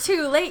 it's never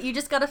too late. You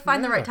just got to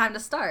find the right time to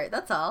start.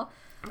 That's all.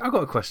 I've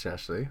got a question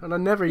actually, and I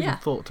never even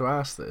thought to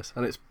ask this.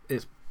 And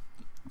it's.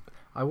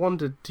 I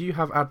wondered, do you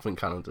have advent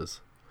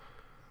calendars?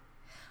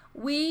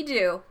 We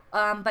do,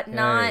 but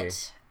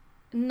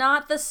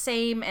not the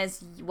same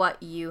as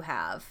what you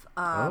have.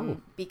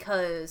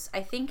 Because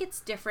I think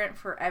it's different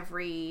for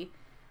every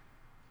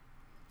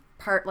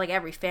part, like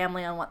every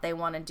family on what they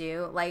want to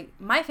do. Like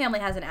my family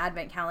has an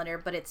advent calendar,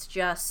 but it's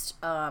just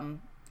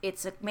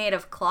it's made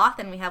of cloth,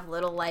 and we have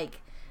little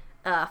like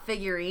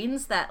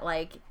figurines that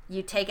like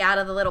you take out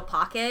of the little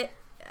pocket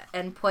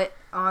and put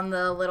on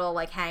the little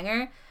like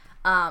hanger.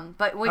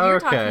 But what you're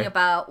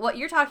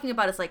talking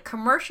about is like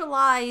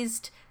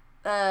commercialized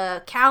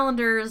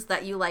calendars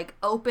that you like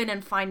open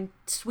and find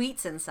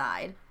sweets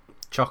inside.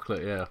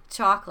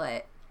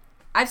 Chocolate.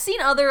 I've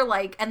seen other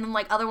like, and then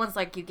like other ones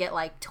like you get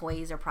like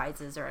toys or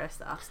prizes or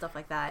stuff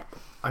like that.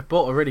 I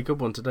bought a really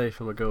good one today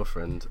from a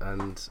girlfriend,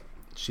 and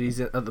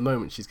at the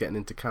moment she's getting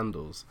into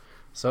candles.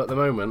 So at the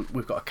moment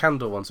we've got a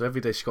candle one, so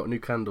every day she's got a new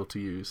candle to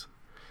use.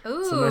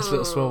 Ooh. It's a nice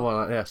little small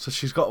one. Yeah, so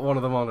she's got one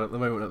of them on at the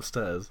moment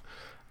upstairs.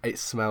 It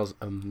smells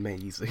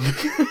amazing.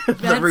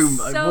 The room,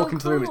 I walk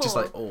into the room, it's just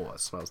like, oh, it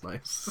smells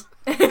nice.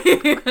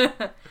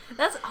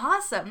 That's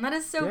awesome. That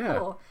is so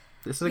cool.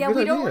 This is a good idea.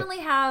 We don't really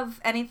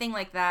have anything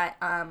like that.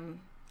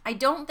 I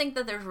don't think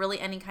that there's really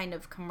any kind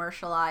of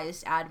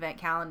commercialized advent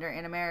calendar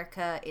in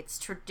America. It's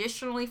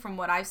traditionally, from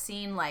what I've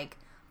seen, like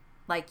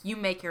you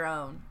make your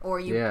own,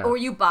 or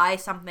you buy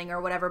something or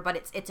whatever, but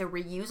it's a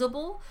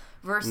reusable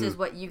versus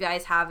what you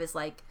guys have is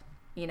like,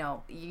 you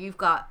know, you've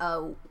got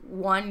a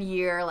 1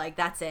 year, like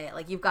that's it.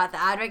 Like you've got the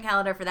advent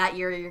calendar for that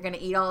year. You're gonna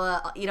eat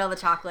all the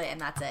chocolate, and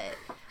that's it.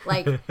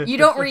 Like you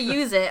don't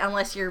reuse it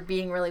unless you're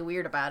being really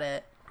weird about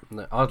it.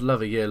 No, I'd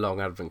love a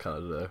year-long advent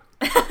calendar though.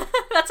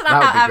 That's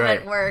not how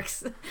Advent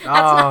works. That's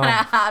not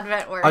how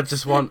Advent works. I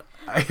just want.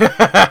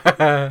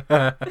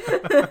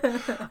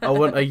 I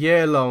want a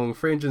year-long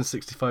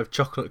 365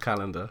 chocolate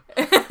calendar.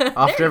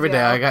 After every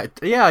day,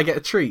 I get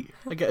a treat.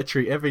 I get a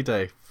treat every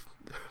day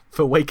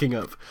for waking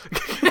up.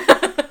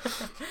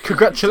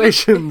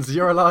 Congratulations,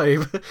 you're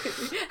alive.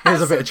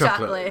 Here's a bit of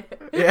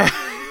chocolate. Yeah.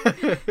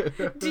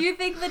 Do you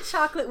think the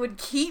chocolate would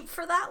keep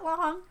for that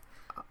long?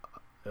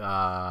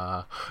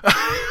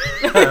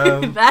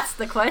 That's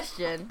the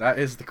question. That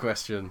is the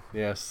question.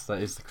 Yes,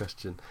 that is the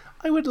question.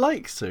 I would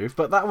like to,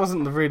 but that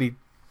wasn't really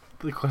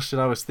the question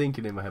I was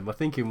thinking in my head. My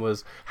thinking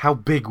was, how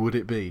big would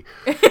it be?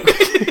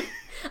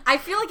 I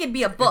feel like it'd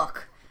be a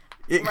book.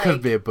 It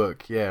could be a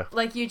book, yeah.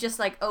 Like you just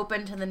like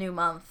open to the new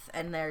month,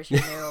 and there's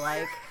your new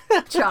like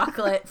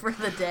chocolate for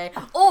the day,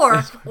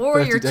 or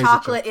your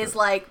chocolate is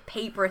like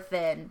paper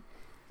thin.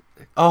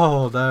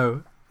 Oh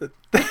no.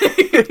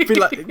 It'd be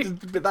like,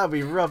 that'd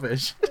be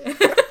rubbish.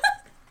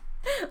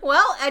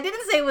 Well, I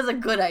didn't say it was a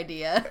good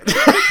idea.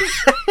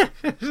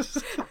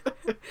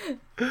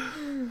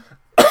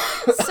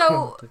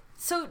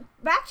 So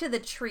back to the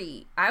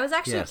tree. I was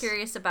actually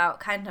curious about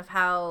kind of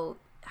how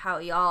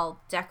y'all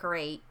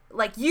decorate,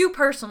 like you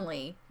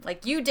personally,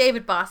 like you,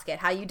 David Bosket,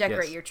 how you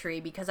decorate your tree,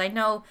 because I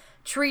know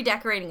tree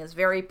decorating is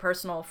very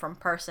personal from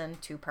person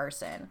to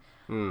person.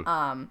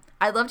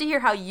 I'd love to hear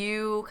how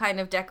you kind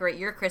of decorate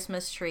your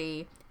Christmas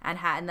tree, and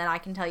then I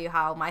can tell you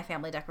how my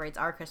family decorates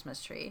our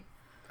Christmas tree.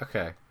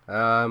 Okay.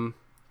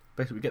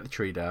 Basically, we get the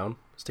tree down,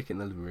 stick it in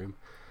the living room,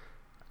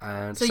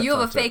 and so you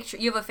have a fake tree.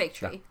 You have a fake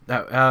tree.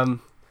 No,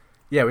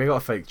 yeah, we got a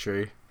fake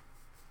tree,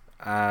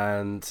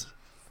 and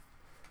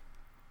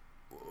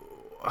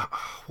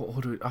what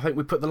order? I think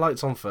we put the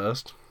lights on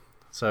first.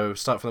 So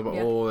start from the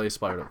bottom all the way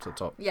spiral up to the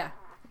top. Yeah.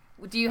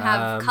 Do you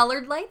have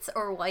colored lights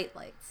or white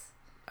lights?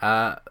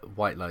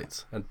 White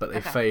lights, but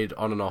they fade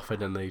on and off,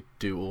 and then they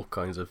do all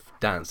kinds of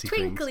dancey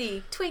things.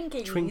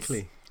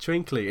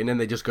 Twinkly, and then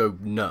they just go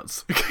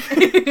nuts. Then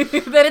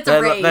it's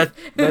a rave.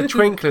 They're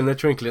twinkling, and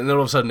then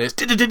all of a sudden it's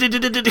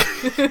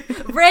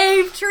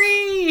rave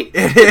tree.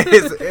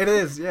 It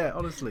is, yeah,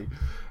 honestly.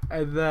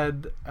 And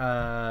then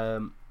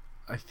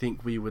I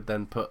think we would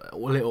then put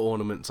little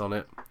ornaments on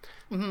it,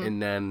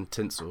 and then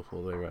tinsel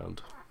all the way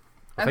around.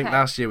 I think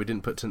last year we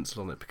didn't put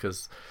tinsel on it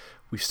because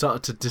we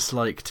started to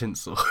dislike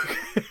tinsel.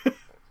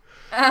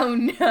 Oh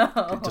no!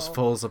 It just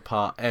falls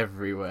apart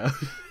everywhere.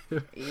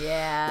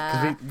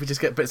 Yeah. Because we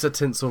just get bits of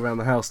tinsel around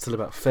the house till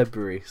about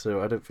February,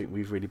 so I don't think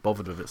we've really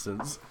bothered with it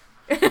since.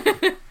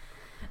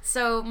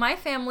 So my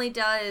family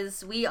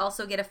does. We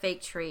also get a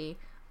fake tree.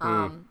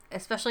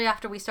 Especially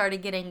after we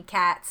started getting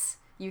cats,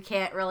 you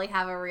can't really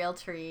have a real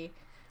tree.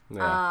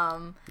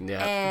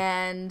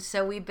 And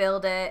so we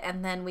build it,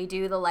 and then we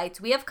do the lights.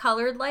 We have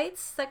colored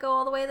lights that go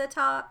all the way to the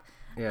top.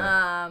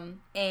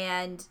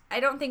 And I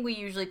don't think we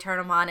usually turn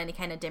them on any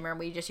kind of dimmer.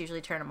 We just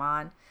usually turn them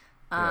on.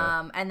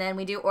 And then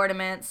we do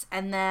ornaments,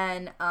 and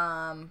then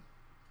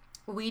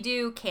we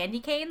do candy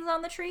canes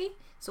on the tree.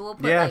 So we'll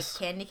put like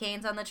candy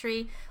canes on the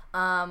tree.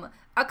 A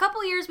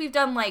couple years we've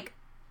done like,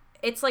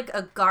 it's like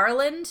a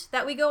garland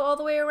that we go all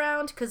the way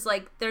around, because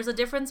like there's a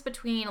difference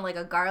between like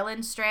a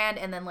garland strand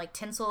and then like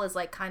tinsel is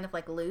like kind of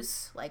like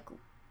loose, like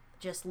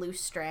just loose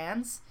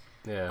strands.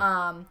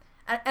 And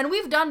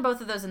we've done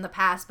both of those in the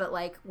past, but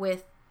like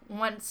with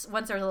once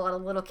there's a lot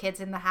of little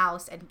kids in the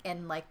house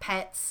and like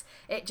pets,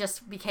 it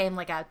just became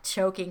like a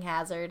choking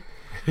hazard.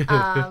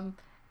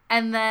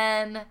 And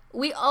then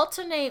we've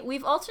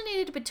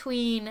alternated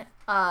between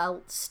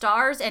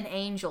stars and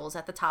angels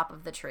at the top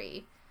of the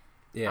tree.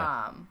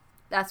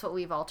 That's what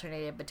we've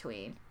alternated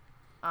between.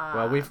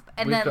 We've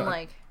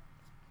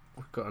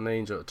got an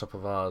angel at the top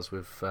of ours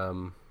with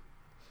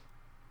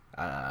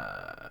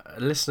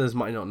listeners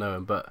might not know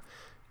him, but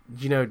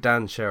you know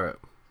Dan Sherritt?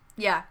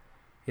 Yeah,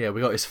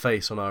 we got his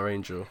face on our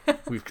angel.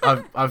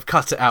 I've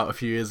cut it out a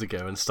few years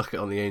ago and stuck it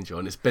on the angel,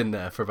 and it's been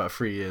there for about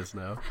 3 years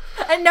now.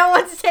 And no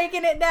one's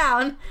taken it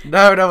down.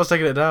 No one's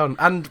taken it down.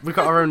 And we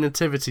got our own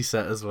nativity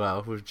set as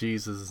well, with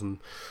Jesus and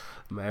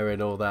Mary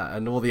and all that,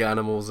 and all the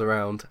animals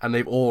around, and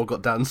they've all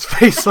got Dan's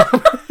face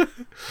on.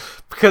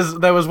 Because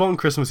there was one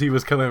Christmas he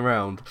was coming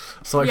around,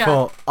 so I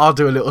thought, I'll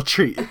do a little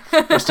treat.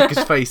 I stuck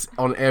his face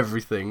on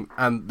everything,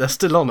 and they're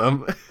still on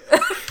them.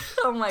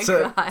 Oh my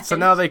god. So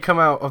now they come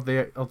out of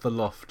the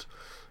loft.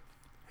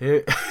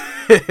 Here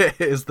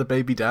is the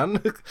baby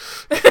Dan.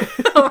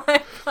 Oh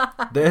my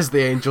god. There's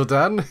the angel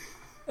Dan.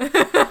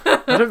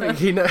 I don't think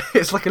he knows.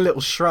 It's like a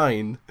little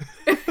shrine.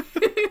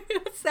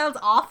 Sounds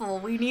awful.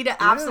 We need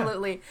to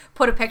absolutely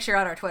put a picture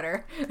on our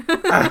Twitter.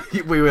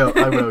 We will.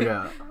 I will.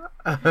 Yeah.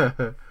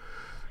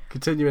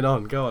 Continuing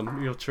on. Go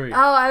on. Your tree.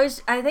 I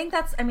think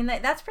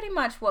that's pretty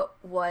much what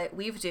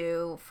we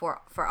do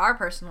for our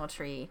personal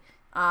tree.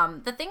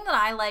 The thing that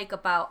I like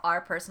about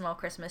our personal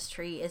Christmas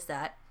tree is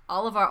that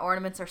all of our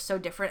ornaments are so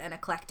different and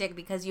eclectic,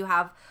 because you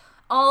have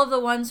all of the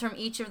ones from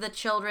each of the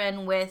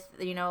children with,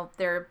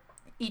 their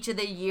each of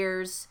the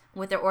years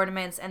with their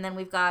ornaments, and then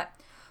we've got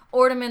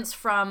ornaments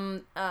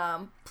from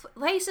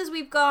places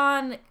we've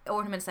gone,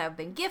 ornaments that have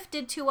been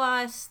gifted to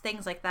us,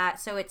 things like that.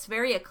 So it's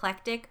very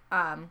eclectic.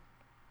 Do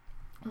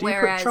you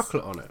put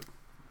chocolate on it?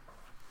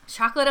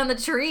 Chocolate on the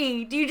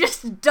tree? Do you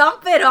just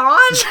dump it on?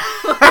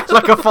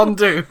 Like a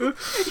fondue?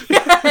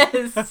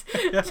 Yes.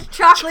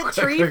 Chocolate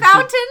tree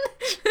fountain?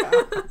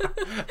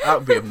 That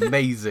would be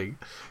amazing.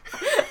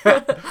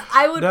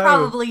 I would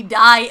probably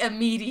die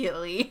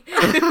immediately.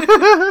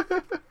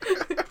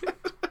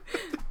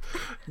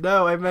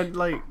 No, I meant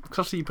like,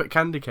 because you put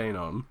candy cane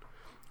on.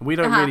 We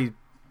don't really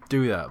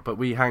do that, but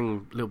we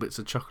hang little bits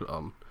of chocolate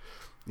on.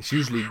 It's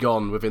usually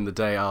gone within the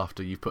day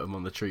after you put them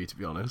on the tree, to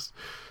be honest.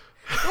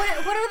 What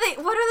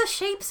are the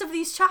shapes of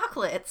these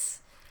chocolates?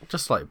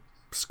 Just like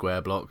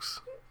square blocks.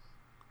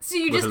 So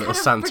you just kind of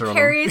Santa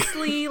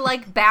precariously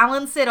like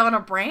balance it on a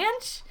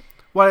branch?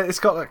 Well, it's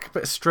got like a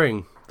bit of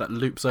string that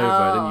loops over,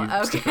 and then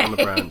you stick it on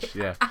the branch.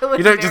 Yeah,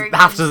 you don't just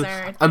have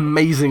to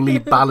amazingly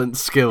balance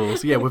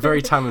skills. Yeah, we're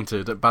very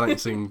talented at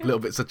balancing little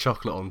bits of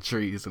chocolate on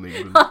trees and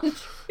even.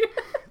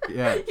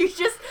 Yeah. You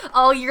just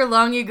all year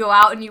long you go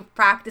out and you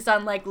practice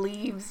on like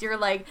leaves. You're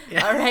like,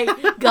 all right,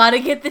 gotta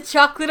get the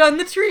chocolate on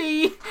the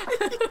tree.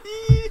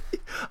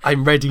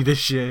 I'm ready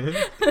this year.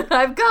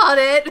 I've got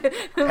it.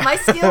 My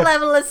skill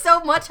level is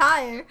so much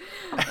higher.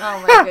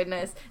 Oh my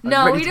goodness.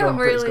 No, we don't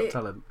really.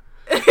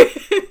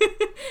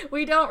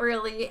 We don't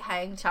really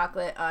hang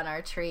chocolate on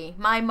our tree.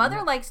 My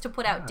mother likes to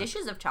put out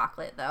dishes of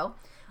chocolate though.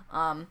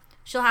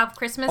 She'll have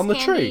Christmas on the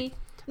candy. Tree?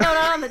 No,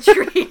 not on the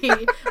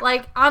tree.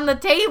 Like on the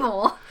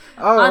table.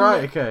 Oh,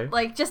 right, okay.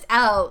 Like just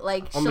out.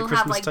 Like on she'll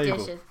have like table.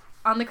 dishes.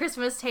 On the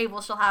Christmas table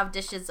she'll have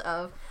dishes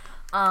of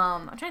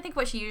I'm trying to think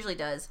what she usually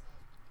does.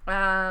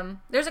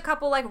 There's a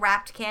couple like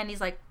wrapped candies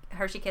like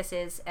Hershey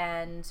Kisses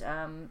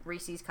and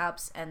Reese's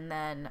Cups, and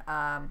then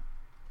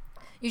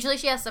usually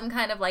she has some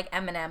kind of like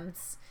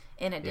M&Ms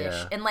in a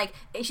dish. And like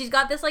she's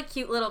got this like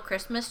cute little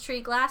Christmas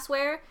tree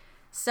glassware.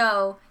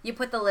 So you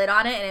put the lid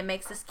on it and it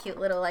makes this cute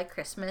little like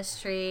Christmas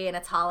tree, and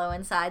it's hollow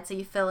inside, so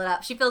you fill it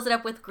up. She fills it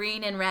up with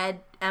green and red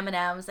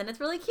M&Ms, and it's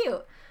really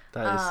cute.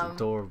 That is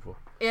adorable.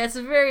 Yeah, it's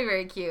very,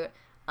 very cute.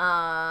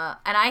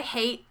 And I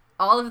hate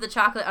all of the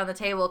chocolate on the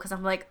table because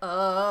I'm like,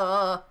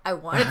 oh, I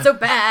want it so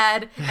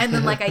bad. And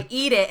then like I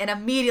eat it and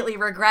immediately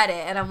regret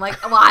it, and I'm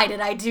like, why did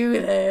I do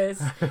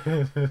this?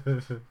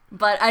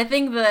 But I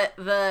think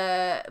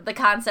the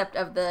concept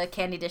of the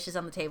candy dishes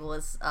on the table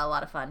is a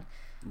lot of fun.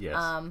 Yes.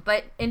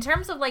 But in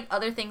terms of like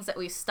other things that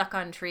we've stuck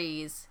on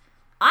trees,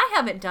 I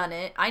haven't done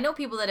it. I know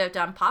people that have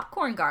done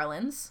popcorn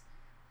garlands.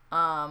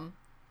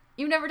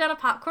 You've never done a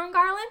popcorn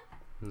garland?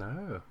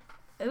 No.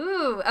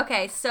 Ooh,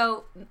 okay.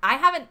 So I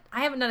haven't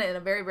done it in a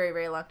very, very,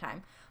 very long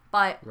time.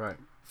 But Right.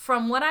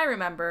 from what I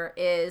remember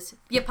is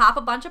you pop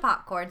a bunch of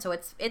popcorn, so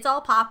it's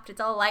all popped,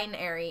 it's all light and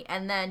airy,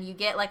 and then you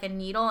get like a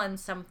needle and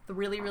some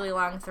really, really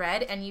long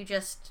thread, and you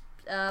just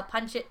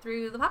punch it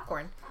through the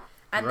popcorn.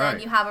 And then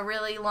Right. you have a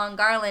really long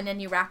garland,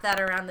 and you wrap that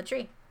around the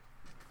tree.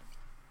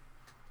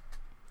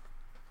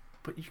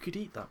 But you could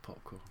eat that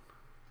popcorn.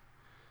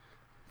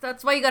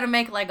 That's why you gotta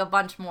make like a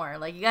bunch more.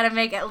 Like you gotta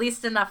make at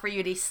least enough for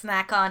you to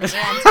snack on and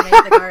to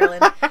make the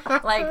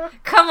garland.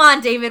 Like, come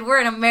on, David,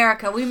 we're in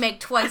America. We make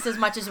twice as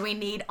much as we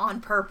need on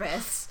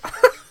purpose.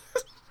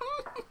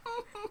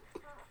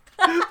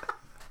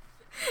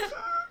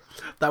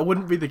 That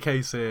wouldn't be the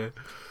case here.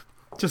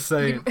 Just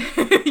saying.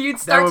 You'd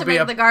start to would be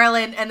make a- the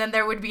garland, and then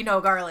there would be no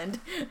garland.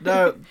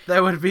 No,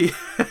 there would be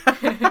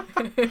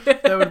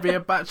there would be a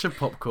batch of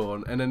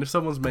popcorn, and then if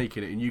someone's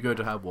making it and you go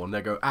to have one,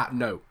 they go,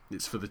 no,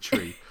 it's for the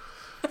tree.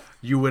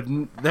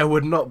 There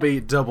would not be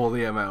double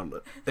the amount.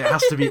 It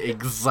has to be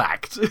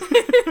exact.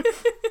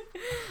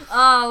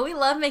 Oh, we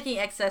love making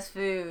excess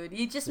food.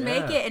 You just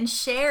make Yeah. it and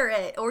share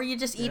it, or you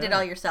just eat it Yeah.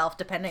 all yourself,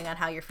 depending on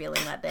how you're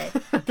feeling that day.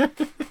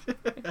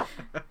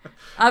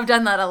 I've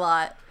done that a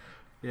lot.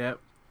 Yep.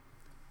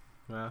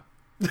 Well.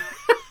 It's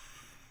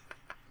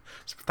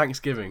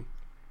Thanksgiving.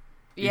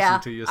 Yeah,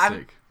 Until you're I'm-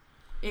 sick.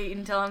 Eat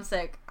until I'm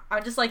sick.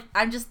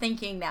 I'm just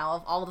thinking now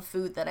of all the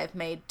food that I've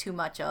made too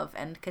much of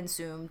and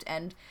consumed,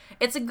 and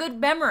it's a good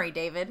memory,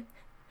 David.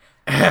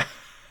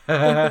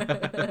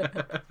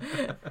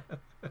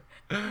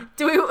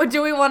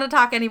 Do we want to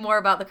talk any more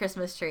about the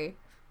Christmas tree?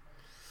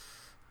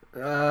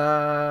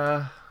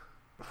 One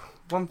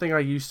thing I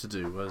used to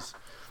do was,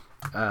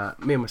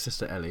 me and my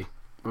sister Ellie,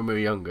 when we were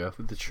younger,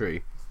 with the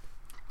tree,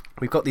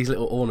 we've got these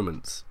little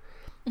ornaments.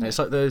 And it's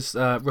like those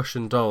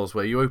Russian dolls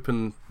where you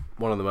open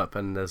one of them up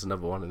and there's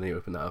another one, and then you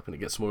open that up and it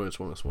gets smaller and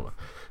smaller and smaller.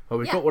 Well,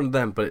 we've got one of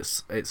them, but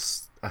it's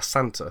a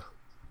Santa.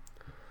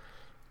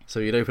 So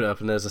you'd open it up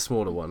and there's a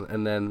smaller one,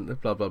 and then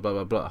blah blah blah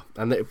blah blah,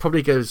 and it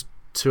probably goes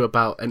to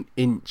about an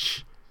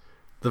inch.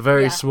 The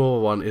very Yeah.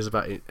 small one is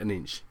about an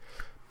inch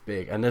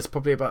big, and there's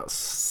probably about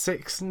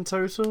 6 in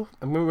total.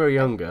 And when we were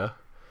younger,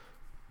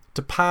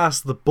 to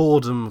pass the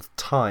boredom of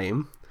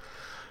time,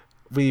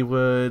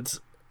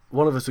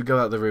 one of us would go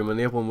out of the room and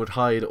the other one would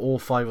hide all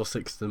 5 or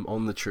 6 of them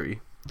on the tree,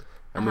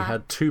 and we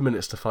had 2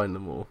 minutes to find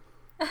them all.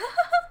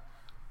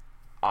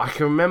 I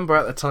can remember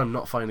at the time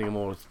not finding them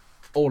all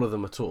of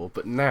them at all,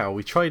 but now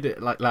we tried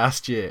it like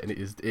last year and it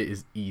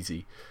is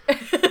easy.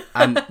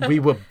 And we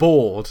were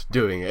bored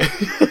doing it.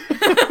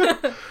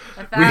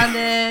 I found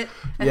it.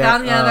 I Yeah,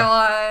 found the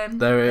other one.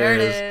 there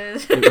it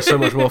is. It was so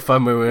much more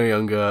fun when we were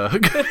younger.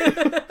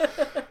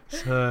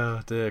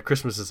 So, dear,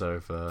 Christmas is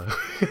over.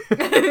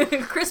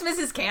 Christmas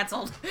is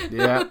cancelled.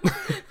 Yeah.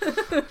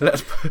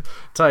 Let's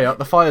tell you what,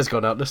 the fire's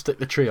gone out. Let's stick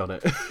the tree on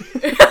it.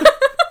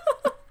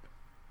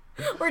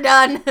 We're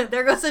done.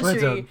 There goes the We're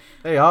tree. done.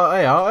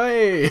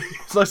 Hey!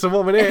 It's nice and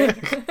warm in here.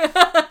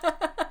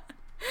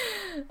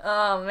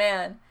 Oh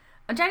man,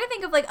 I'm trying to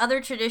think of like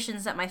other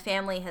traditions that my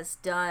family has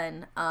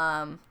done.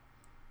 I'm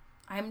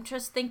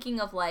just thinking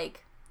of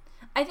like,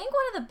 I think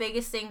one of the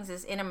biggest things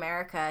is in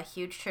America, a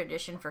huge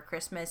tradition for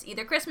Christmas,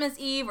 either Christmas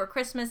Eve or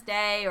Christmas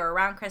Day or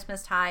around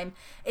Christmas time,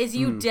 is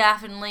you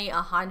definitely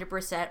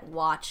 100%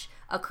 watch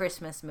a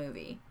Christmas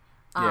movie.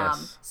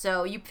 Yes.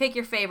 So you pick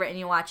your favorite and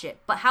you watch it.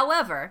 But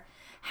however,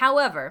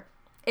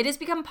 it has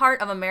become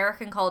part of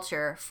American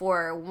culture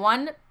for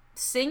one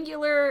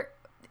singular,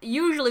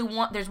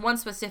 there's one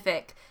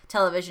specific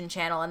television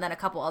channel, and then a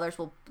couple others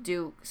will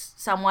do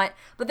somewhat.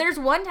 But there's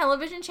one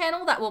television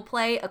channel that will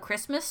play A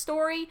Christmas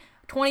Story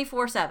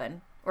 24/7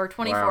 or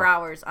 24 Wow.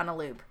 hours on a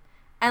loop.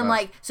 And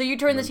That's like, so you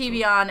turn the mental.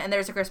 TV on and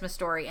there's A Christmas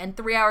Story, and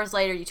 3 hours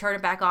later you turn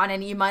it back on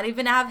and you might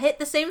even have hit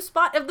the same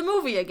spot of the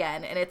movie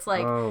again. And it's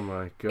like, Oh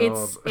my god.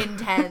 it's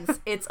intense.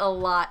 It's a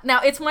lot.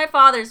 Now, it's my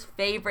father's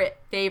favorite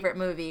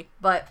movie,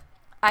 but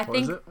I What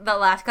is think it? the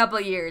last couple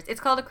of years,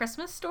 it's called A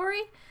Christmas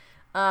Story.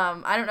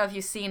 I don't know if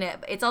you've seen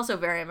it, but it's also a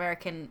very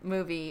American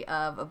movie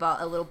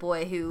about a little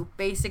boy who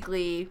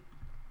basically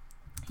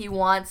he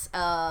wants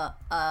a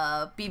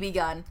BB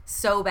gun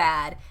so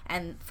bad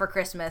and for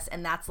Christmas,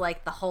 and that's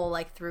like the whole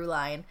like through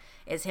line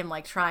is him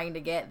like trying to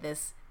get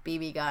this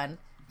BB gun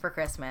for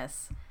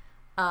Christmas.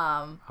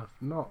 I've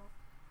not.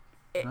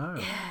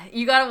 No.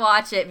 You gotta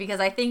watch it because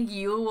I think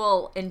you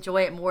will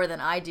enjoy it more than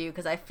I do,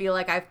 because I feel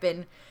like I've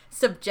been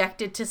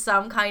subjected to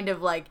some kind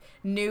of like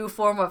new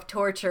form of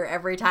torture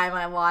every time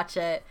I watch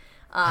it.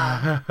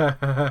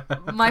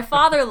 My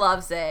father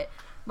loves it.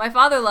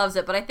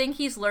 But I think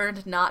he's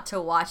learned not to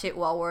watch it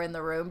while we're in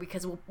the room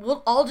because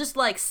we'll all just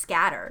like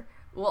scatter.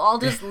 We'll all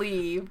just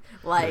leave.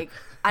 Like,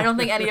 I don't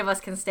think any of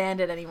us can stand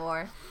it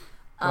anymore.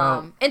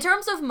 Well- In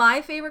terms of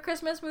my favorite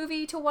Christmas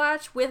movie to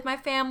watch with my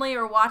family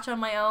or watch on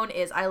my own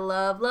is I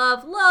love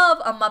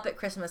A Muppet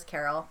Christmas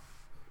Carol.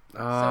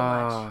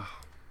 Ah,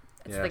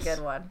 It's the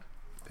good one.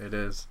 It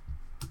is.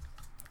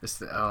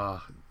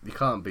 You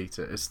can't beat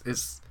it.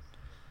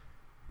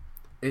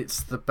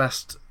 It's the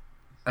best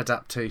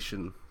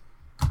adaptation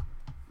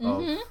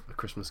of A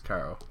Christmas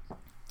Carol.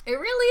 It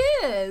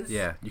really is.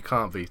 Yeah, you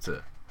can't beat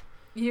it.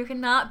 You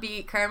cannot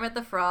beat Kermit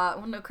the Frog.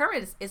 Well, no,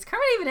 Kermit is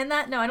Kermit even in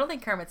that? No, I don't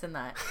think Kermit's in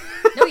that.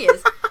 No, he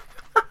is.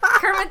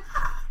 Kermit.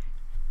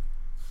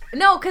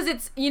 No, because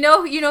it's you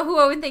know who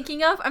I'm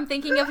thinking of. I'm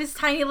thinking of his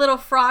tiny little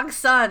frog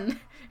son.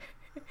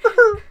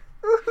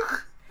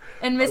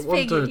 And Miss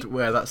Piggy. I wondered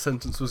where that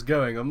sentence was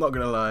going. I'm not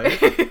gonna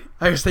lie.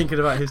 I was thinking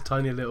about his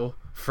tiny little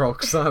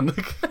frog son.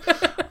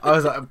 I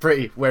was like,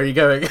 Britty, where are you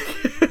going?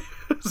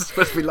 It's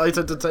supposed to be light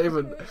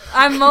entertainment.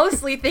 I'm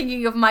mostly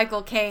thinking of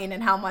Michael Caine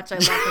and how much I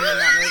love him in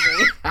that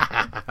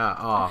movie.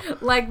 Oh.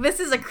 Like, this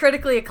is a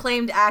critically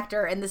acclaimed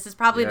actor, and this is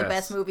probably the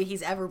best movie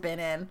he's ever been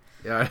in.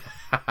 Yeah.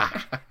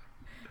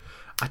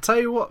 I tell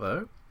you what,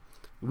 though,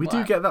 we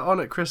do get that on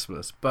at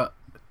Christmas, but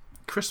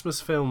Christmas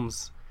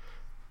films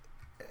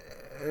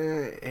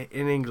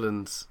in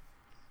England,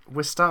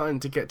 we're starting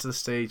to get to the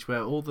stage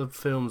where all the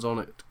films on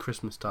at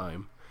Christmas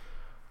time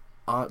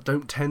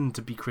don't tend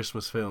to be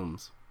Christmas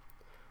films.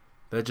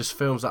 They're just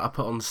films that are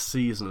put on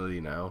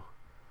seasonally now.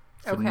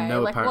 For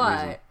no like apparent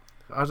what? reason.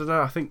 I don't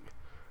know, I think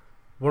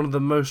one of the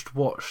most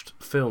watched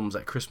films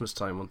at Christmas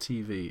time on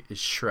TV is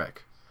Shrek.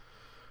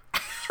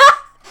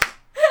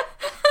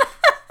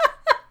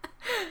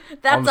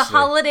 That's Honestly, a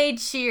holiday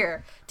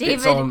cheer. David,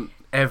 it's on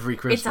every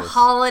Christmas. It's a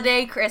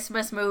holiday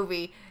Christmas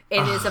movie.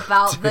 It is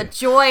about the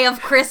joy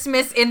of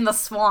Christmas in the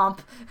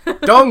swamp.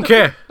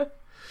 Donkey!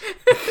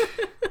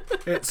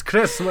 It's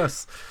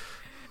Christmas.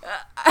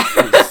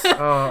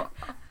 I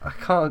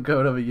can't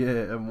go another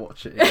year and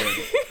watch it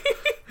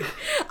again.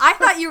 I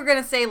thought you were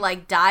going to say,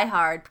 like, Die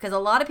Hard, because a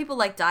lot of people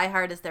like Die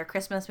Hard as their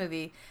Christmas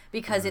movie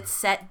because it's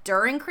set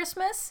during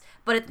Christmas,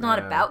 but it's not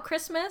about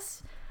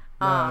Christmas.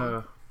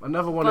 No.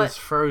 Another one is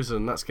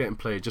Frozen. That's getting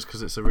played just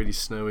because it's a really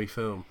snowy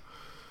film.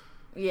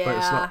 Yeah.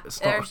 But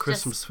it's not a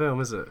Christmas film,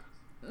 is it?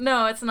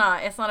 No, it's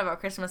not. It's not about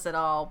Christmas at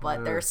all,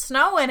 but there's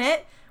snow in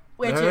it,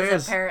 which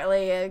is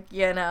apparently a,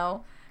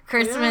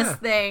 Christmas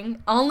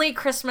thing. Only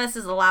Christmas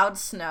is allowed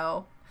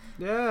snow.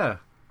 Yeah.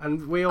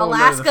 And we all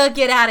Alaska,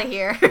 get out of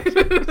here.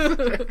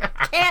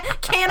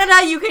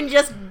 Canada, you can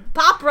just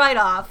pop right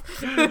off.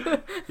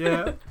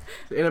 Yeah.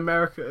 In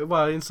America,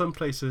 well, in some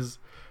places,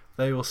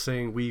 they will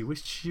sing, "We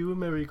wish you a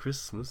Merry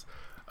Christmas."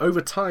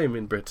 Over time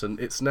in Britain,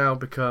 it's now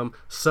become,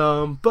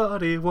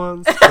 "Somebody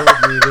once told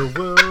me the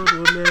world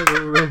will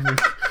never run me."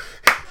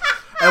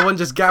 Everyone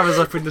just gathers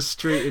up in the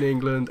street in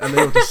England and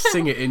they all just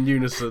sing it in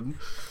unison.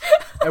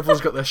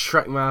 Everyone's got their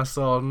Shrek masks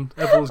on.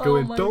 Everyone's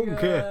going,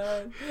 "Donkey."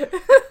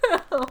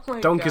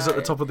 Donkey's at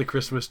the top of the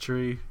Christmas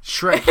tree.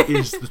 Shrek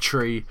is the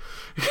tree.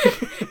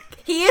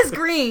 He is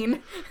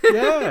green.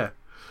 Yeah.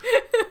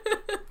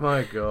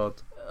 My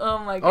God. Oh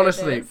my god.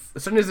 Honestly,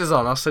 as soon as it's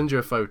on, I'll send you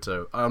a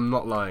photo. I'm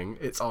not lying.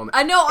 It's on.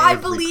 I know. I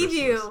believe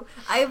Christmas. you.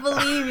 I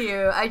believe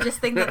you. I just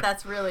think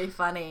that's really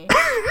funny.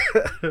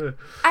 I'm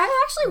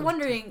actually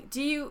wondering,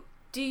 do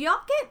y'all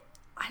get?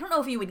 I don't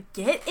know if you would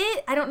get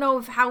it. I don't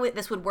know how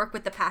this would work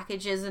with the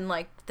packages and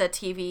like the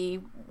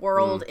TV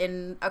world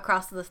in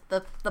across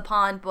the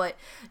pond. But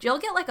do y'all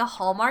get like a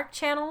Hallmark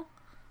channel?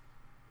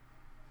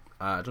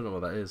 I don't know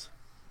what that is.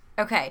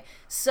 Okay,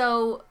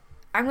 so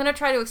I'm gonna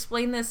try to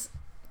explain this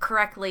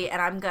correctly,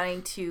 and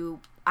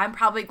I'm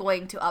probably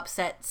going to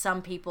upset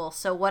some people.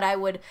 So what I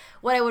would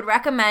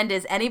recommend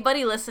is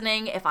anybody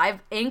listening, if I've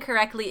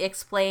incorrectly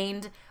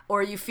explained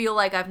or you feel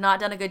like I've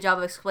not done a good job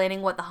of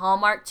explaining what the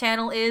Hallmark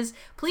channel is,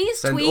 please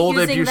Send tweet all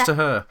the using abuse to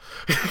her.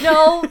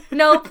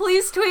 No,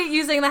 please tweet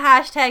using the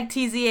hashtag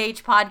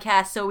TZH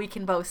podcast so we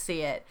can both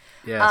see it.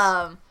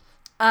 Yes.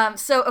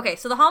 So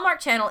the Hallmark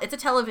channel, it's a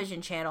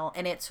television channel,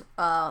 and it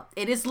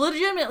is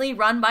legitimately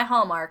run by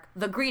Hallmark,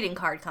 the greeting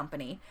card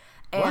company.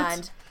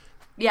 And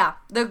yeah,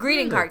 the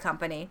greeting card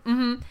company.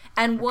 Mm-hmm.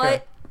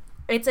 And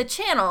it's a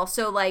channel,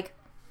 so like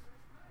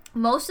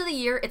most of the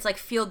year it's like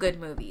feel good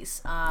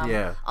movies.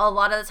 A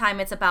lot of the time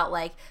it's about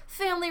like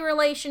family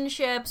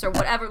relationships or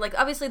whatever. Like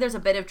obviously there's a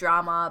bit of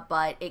drama,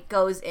 but it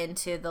goes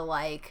into the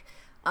like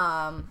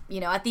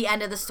at the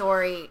end of the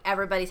story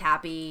everybody's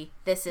happy.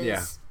 This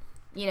is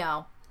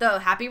the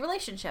happy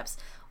relationships.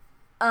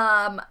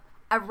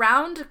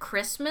 Around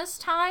Christmas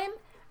time,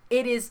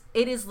 it is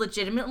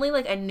legitimately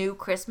like a new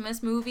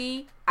Christmas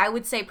movie. I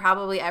would say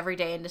probably every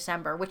day in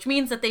December, which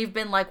means that they've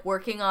been like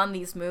working on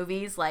these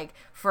movies like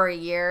for a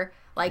year.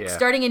 Like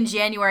starting in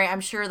January,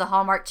 I'm sure the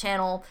Hallmark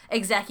Channel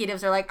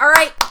executives are like, "All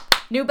right,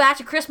 new batch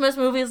of Christmas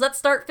movies. Let's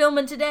start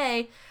filming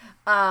today."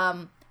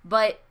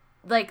 But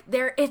like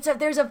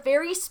there's a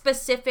very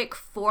specific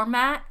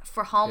format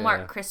for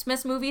Hallmark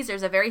Christmas movies.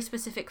 There's a very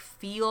specific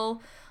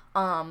feel.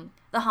 The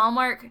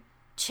Hallmark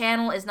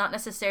Channel is not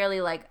necessarily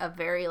like a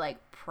very like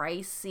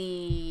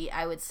pricey,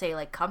 I would say,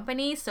 like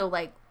company, so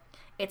like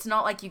it's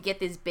not like you get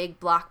these big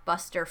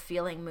blockbuster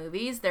feeling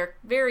movies. They're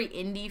very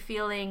indie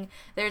feeling.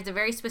 There's a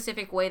very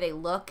specific way they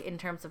look in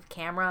terms of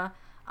camera.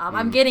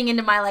 I'm getting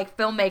into my like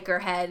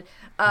filmmaker head,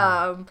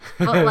 but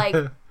like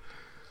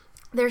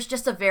there's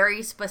just a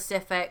very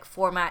specific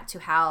format to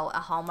how a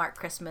Hallmark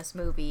Christmas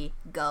movie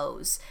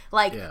goes.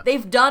 Like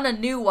they've done a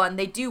new one.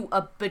 They do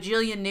a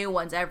bajillion new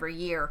ones every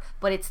year,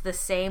 but it's the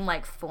same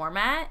like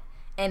format.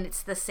 and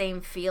it's the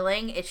same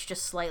feeling. It's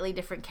just slightly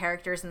different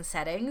characters and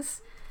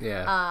settings.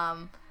 Yeah.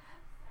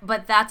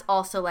 But that's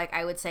also, like,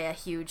 I would say a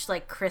huge,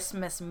 like,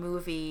 Christmas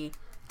movie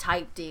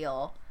type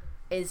deal,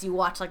 is you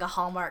watch, like, a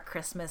Hallmark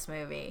Christmas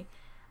movie.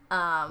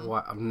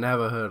 What? I've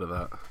never heard of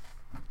that.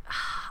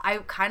 I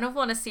kind of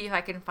want to see if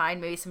I can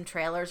find maybe some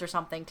trailers or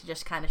something to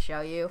just kind of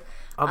show you.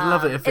 I'd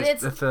love it if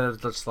they're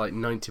just like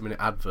 90-minute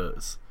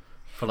adverts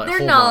for like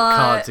Hallmark not,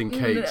 cards and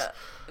cakes.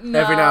 No.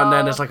 Every now and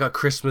then there's like a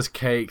Christmas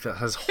cake that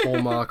has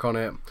Hallmark on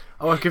it.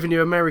 Oh, I've given you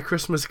a Merry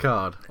Christmas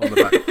card on the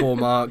back.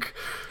 Hallmark.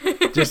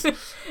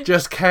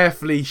 Just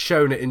carefully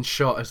shown it in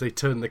shot as they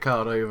turn the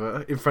card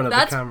over in front of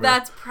the camera.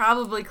 That's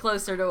probably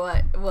closer to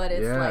what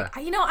it's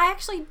like. You know,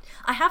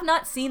 I have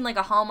not seen like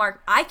a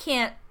Hallmark. I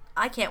can't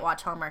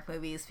watch Hallmark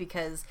movies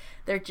because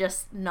they're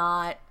just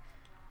not.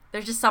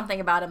 There's just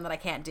something about them that I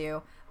can't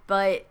do.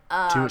 But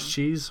too much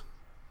cheese.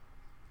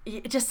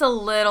 Just a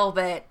little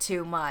bit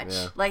too much.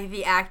 Yeah. Like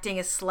the acting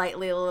is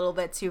slightly a little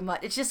bit too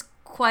much. It's just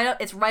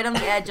it's right on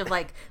the edge of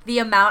like the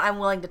amount I'm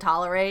willing to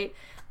tolerate.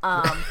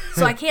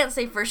 So I can't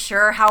say for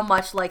sure how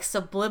much like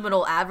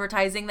subliminal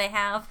advertising they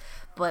have,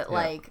 but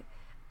like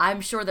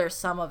I'm sure there's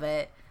some of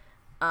it.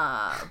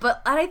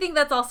 But I think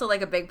that's also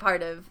like a big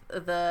part of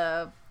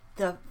the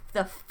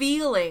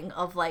feeling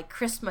of like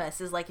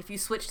Christmas is like if you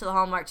switch to the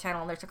Hallmark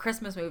Channel and there's a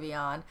Christmas movie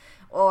on,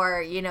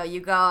 or you know you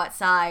go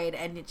outside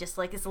and it just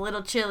like it's a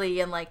little chilly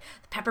and like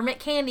peppermint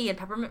candy and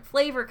peppermint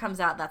flavor comes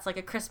out, that's like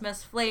a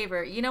Christmas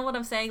flavor. You know what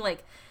I'm saying?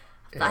 Like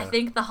I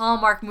think the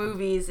Hallmark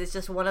movies is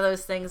just one of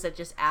those things that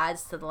just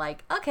adds to the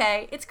like,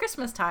 okay, it's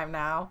Christmas time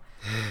now.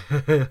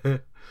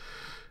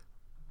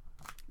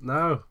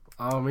 No,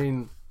 I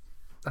mean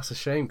that's a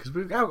shame because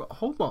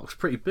Hallmark's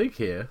pretty big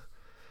here.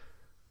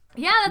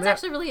 Yeah, that's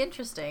actually really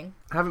interesting.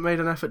 Haven't made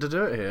an effort to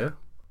do it here.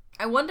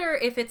 I wonder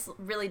if it's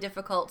really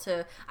difficult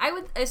to. I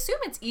would assume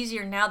it's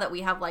easier now that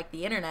we have like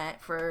the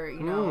internet for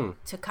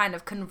to kind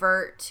of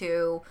convert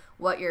to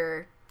what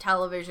your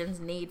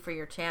televisions need for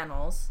your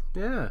channels.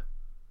 Yeah.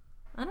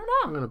 I don't know.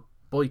 I'm gonna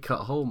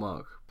boycott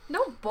Hallmark.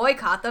 Don't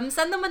boycott them.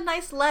 Send them a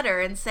nice letter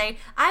and say,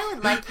 I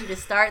would like you to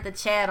start the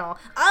channel.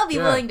 I'll be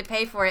willing to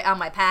pay for it on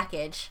my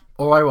package.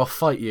 Or I will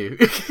fight you.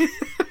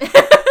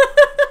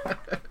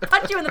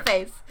 Punch you in the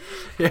face.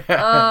 Yeah.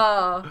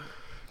 Oh.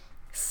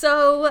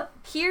 So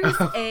here's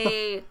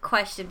a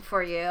question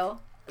for you.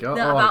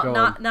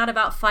 Not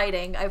about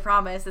fighting. I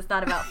promise it's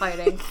not about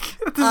fighting.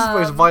 This is the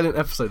most violent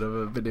episode I've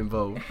ever been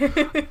involved.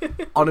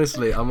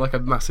 Honestly, I'm like a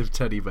massive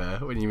teddy bear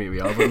when you meet me.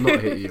 I will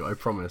not hit you, I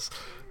promise.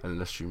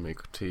 Unless you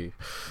make tea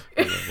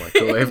in the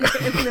microwave.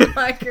 In the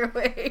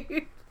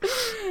microwave.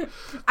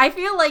 I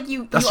feel like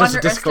you That's you just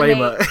a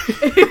disclaimer.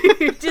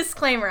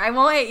 Disclaimer, I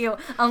won't hit you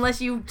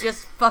unless you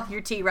just fuck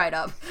your tea right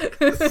up.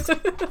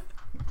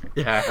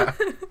 Yeah.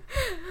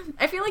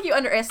 I feel like you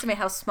underestimate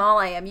how small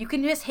I am. You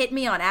can just hit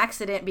me on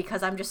accident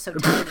because I'm just so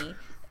tiny.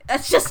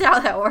 That's just how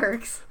that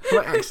works. I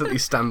might accidentally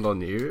stand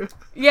on you.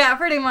 Yeah,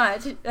 pretty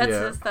much.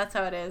 That's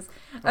how it is.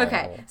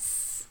 Okay.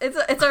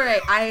 It's all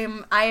right.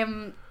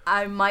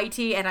 I'm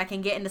mighty and I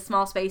can get into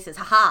small spaces.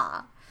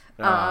 Haha.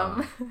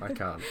 I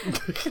can't.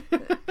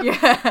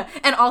 Yeah.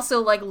 And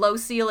also like low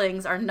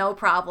ceilings are no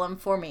problem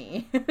for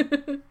me.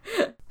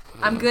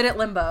 I'm good at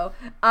limbo.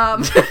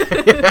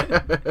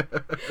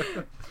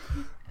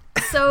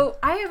 So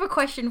I have a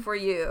question for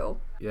you.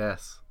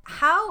 Yes.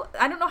 I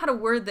don't know how to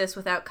word this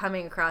without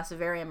coming across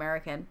very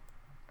American.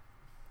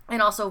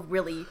 And also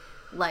really,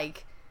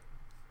 like,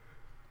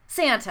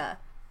 Santa.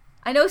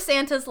 I know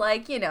Santa's,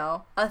 like,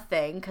 a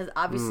thing, because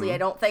obviously I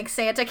don't think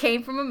Santa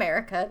came from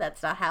America.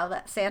 That's not how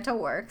that Santa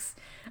works.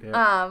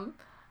 Yeah.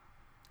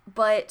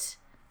 But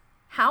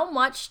how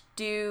much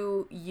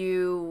do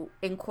you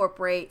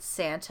incorporate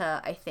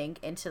Santa, I think,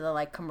 into the,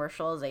 like,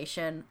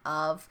 commercialization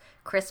of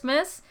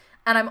Christmas?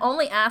 And I'm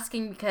only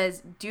asking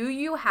because do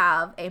you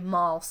have a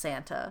mall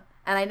Santa?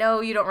 And I know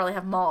you don't really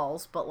have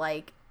malls, but,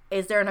 like,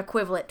 is there an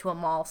equivalent to a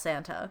mall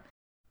Santa?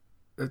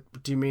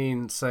 Do you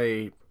mean,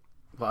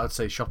 I'd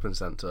say shopping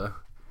centre.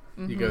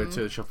 You go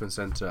to a shopping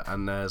centre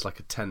and there's, like,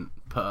 a tent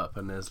put up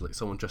and there's, like,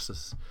 someone dressed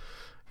as...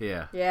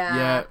 Yeah.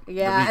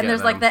 And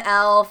there's, like, the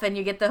elf and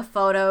you get the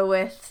photo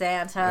with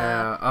Santa.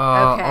 Yeah.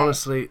 Okay.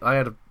 Honestly, I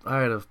had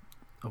a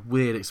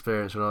weird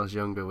experience when I was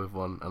younger with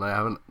one, and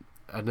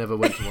I never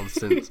went to one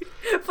since.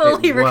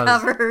 Fully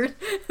recovered.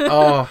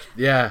 Oh,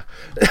 yeah.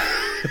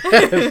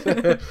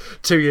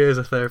 2 years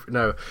of therapy.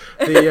 No.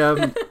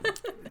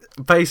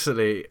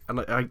 Basically,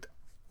 and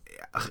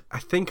I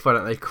think about it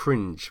and I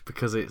cringe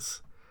because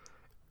it's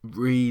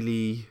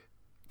really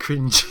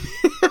cringy.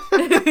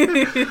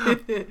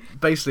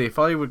 Basically, if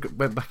I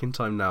went back in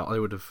time now, I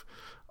would have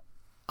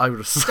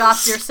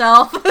stopped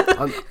yourself.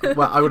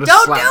 I would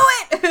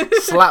have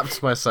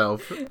slapped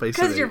myself. Basically,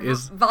 because you're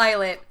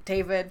violent,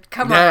 David.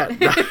 Come on.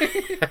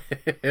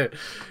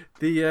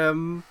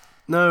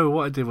 No,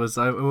 what I did was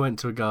I went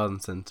to a garden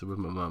centre with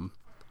my mum,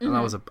 and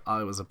I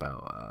was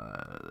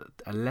about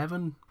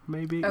 11,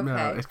 maybe. Okay.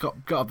 No, it's got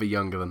to be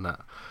younger than that.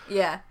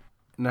 Yeah.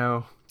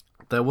 Now,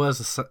 there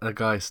was a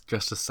guy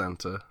dressed as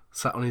Santa,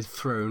 sat on his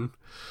throne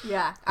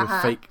Yeah. with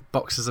fake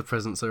boxes of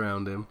presents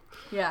around him.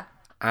 Yeah.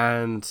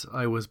 And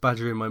I was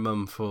badgering my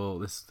mum for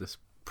this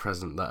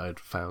present that I'd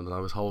found, and I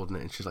was holding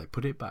it, and she's like,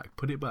 put it back.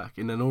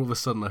 And then all of a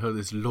sudden I heard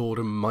this Lord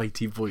and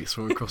mighty voice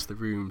from across the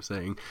room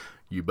saying,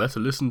 you better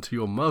listen to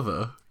your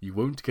mother. You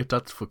won't get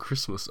that for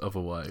Christmas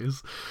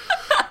otherwise.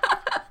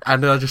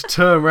 And then I just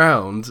turn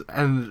around,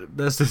 and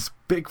there's this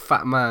big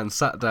fat man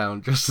sat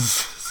down just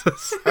as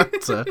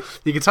Santa.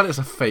 You can tell it's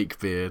a fake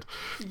beard,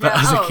 but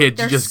as a kid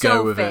you just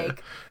go with it.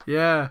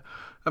 Yeah,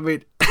 I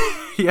mean,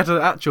 he had an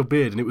actual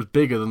beard, and it was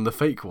bigger than the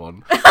fake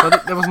one. So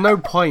there was no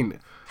point.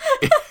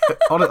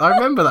 I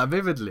remember that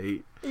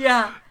vividly.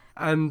 Yeah.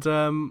 And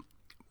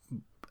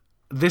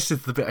this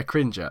is the bit I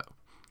cringe at.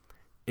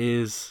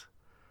 He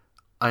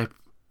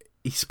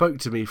spoke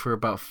to me for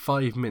about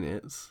 5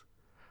 minutes,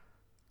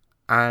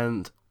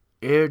 and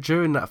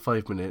during that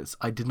 5 minutes,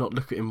 I did not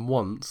look at him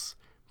once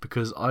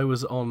because I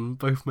was on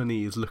both my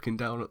knees looking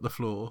down at the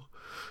floor,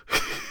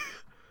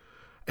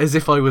 as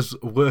if I was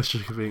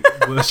worshipping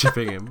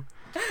him.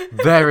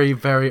 Very,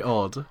 very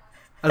odd.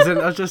 As in,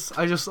 I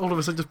just all of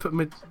a sudden just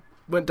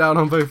went down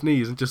on both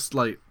knees and just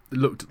like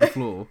looked at the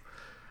floor,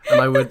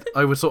 and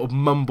I would sort of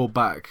mumble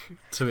back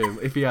to him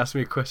if he asked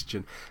me a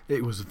question.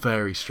 It was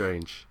very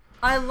strange.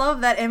 I love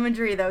that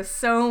imagery though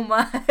so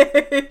much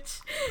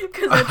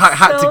because I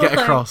had to get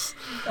across.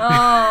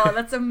 Oh,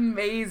 that's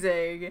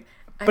amazing.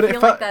 But I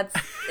feel like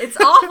it's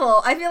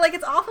awful. I feel like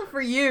it's awful for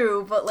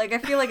you, but like I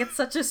feel like it's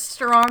such a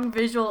strong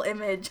visual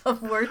image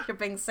of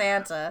worshipping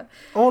Santa.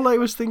 All I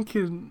was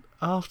thinking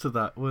after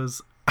that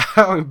was,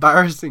 how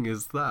embarrassing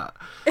is that?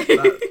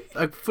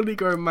 A fully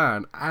grown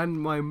man and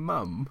my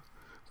mum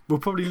were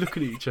probably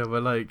looking at each other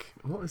like,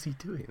 what is he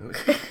doing?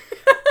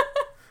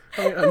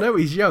 I mean, I know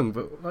he's young,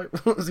 but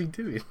like, what is he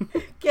doing?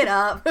 Get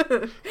up.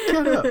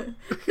 Get up.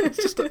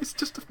 It's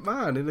just a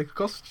man in a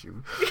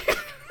costume.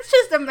 It's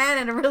just a man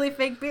in a really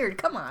fake beard.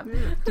 Come on.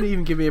 Yeah. Didn't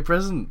even give me a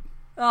present.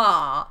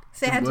 Aw,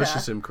 Santa. Didn't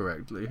worship him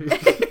correctly.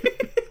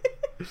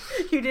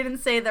 You didn't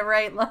say the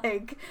right,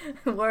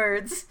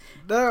 words.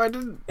 No, I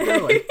didn't.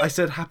 No, I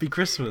said Happy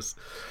Christmas.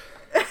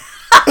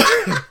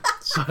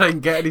 So I didn't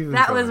get anything.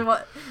 That was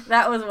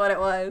what it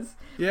was.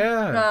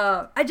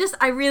 Yeah.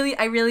 I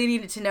really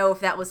needed to know if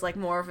that was like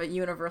more of a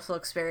universal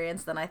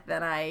experience than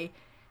I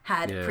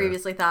had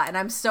previously thought, and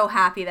I'm so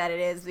happy that it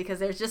is, because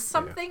there's just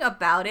something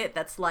about it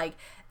that's like,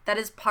 that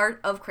is part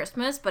of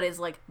Christmas, but is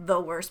like the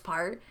worst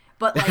part.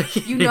 But like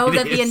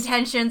that the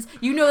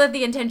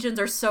intentions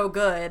are so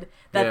good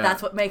that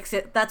that's what makes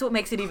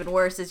it even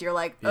worse. Is you're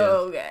like,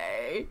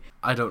 okay,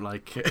 I don't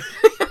like it.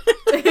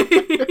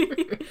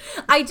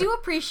 I do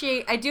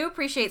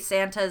appreciate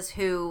Santas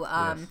who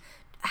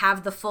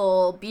have the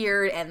full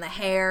beard and the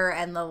hair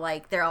and the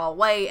like, they're all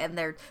white and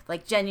they're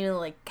like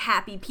genuinely like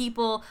happy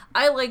people.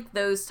 I like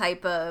those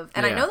type of,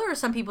 and I know there are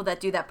some people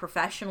that do that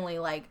professionally,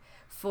 like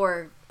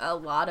for a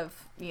lot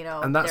of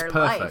and that's their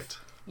perfect.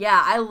 life.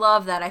 Yeah, I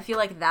love that. I feel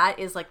like that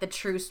is like the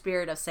true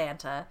spirit of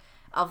Santa,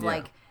 of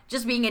like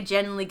just being a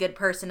genuinely good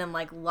person and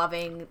like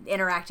loving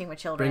interacting with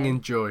children,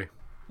 bringing joy.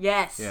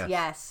 Yes.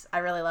 I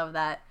really love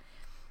that.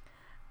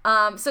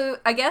 So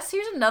I guess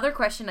here's another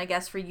question, I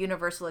guess, for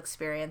universal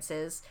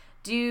experiences.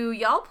 Do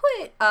y'all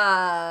put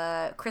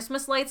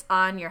Christmas lights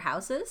on your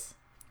houses?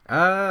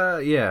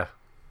 Yeah.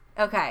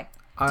 Okay.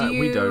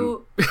 We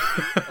don't.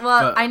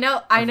 Well, I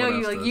know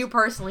you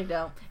personally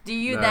don't. Do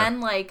you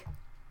then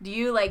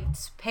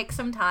pick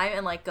some time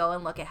and like go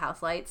and look at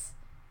house lights?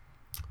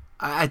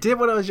 I did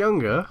when I was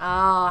younger.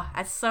 Oh,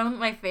 that's some of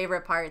my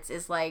favorite parts.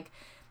 Is like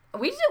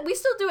we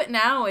still do it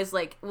now. Is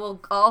like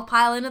we'll all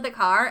pile into the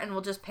car and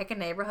we'll just pick a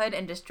neighborhood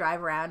and just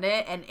drive around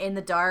it, and in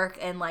the dark,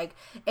 and like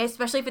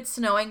especially if it's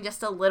snowing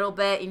just a little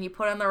bit and you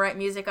put on the right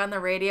music on the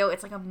radio,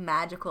 it's like a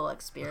magical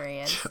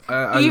experience.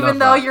 Even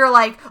though you're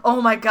like,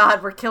 oh my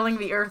god, we're killing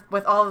the earth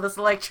with all of this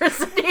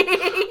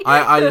electricity.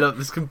 I love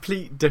this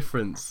complete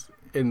difference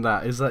in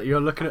that, is that you're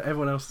looking at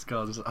everyone else's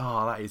gardens.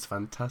 Oh, that is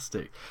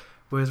fantastic.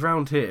 Whereas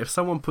around here, if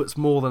someone puts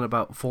more than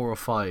about 4 or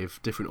 5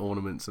 different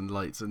ornaments and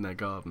lights in their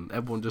garden,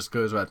 everyone just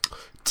goes around,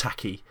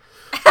 tacky.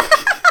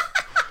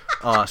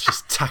 It's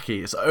just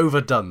tacky. It's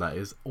overdone, that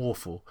is.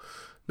 Awful.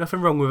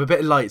 Nothing wrong with a bit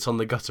of lights on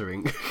the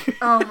guttering.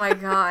 Oh my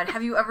god.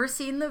 Have you ever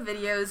seen the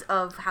videos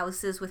of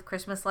houses with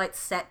Christmas lights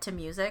set to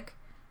music?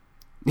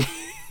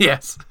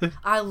 Yes.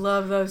 I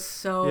love those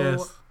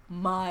so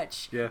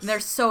much. Yes. And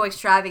they're so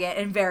extravagant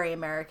and very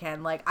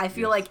American. Like, I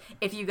feel like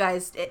if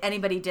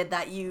anybody did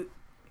that, you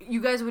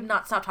guys would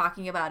not stop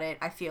talking about it,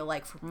 I feel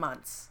like, for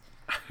months.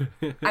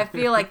 I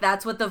feel like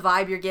that's what the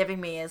vibe you're giving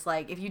me is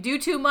like, if you do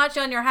too much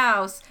on your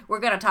house, we're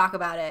going to talk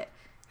about it.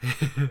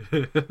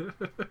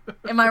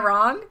 Am I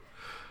wrong?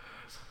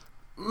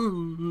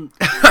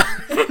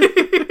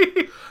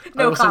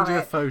 No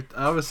comment.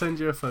 I will send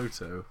you a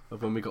photo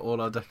of when we got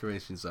all our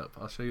decorations up.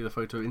 I'll show you the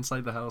photo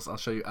inside the house. I'll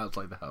show you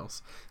outside the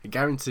house. I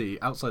guarantee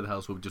outside the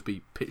house will just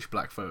be pitch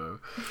black photo.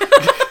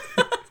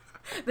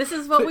 This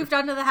is what we've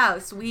done to the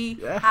house. We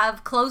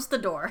have closed the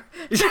door.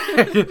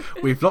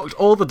 We've locked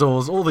all the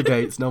doors, all the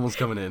gates. No one's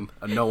coming in,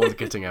 and no one's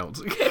getting out.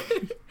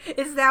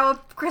 It's now a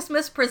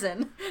Christmas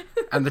prison.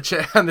 And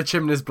the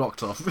chimney's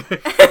blocked off.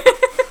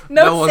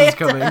 No one's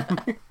Santa.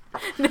 coming.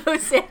 No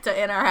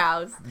Santa in our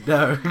house.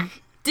 No.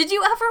 Did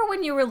you ever,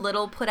 when you were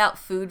little, put out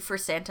food for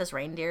Santa's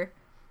reindeer?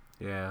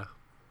 Yeah.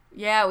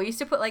 Yeah, we used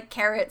to put, like,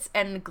 carrots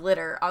and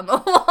glitter on the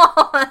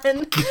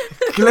lawn.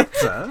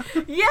 Glitter?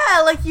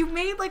 Yeah, like, you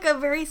made, like, a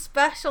very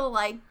special,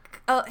 like,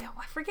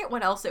 I forget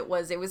what else it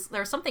was. There was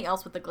something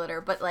else with the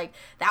glitter, but, like,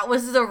 that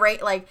was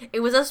it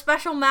was a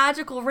special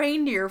magical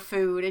reindeer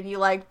food, and you,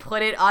 like,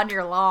 put it on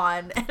your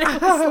lawn. And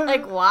it was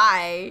like,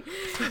 why?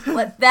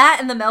 But that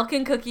and the milk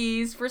and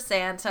cookies for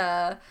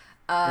Santa.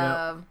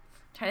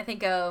 Trying to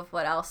think of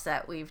what else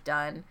that we've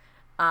done.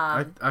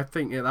 I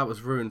think that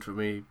was ruined for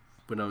me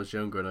when I was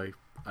younger, and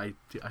I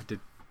did.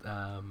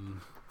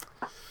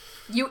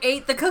 You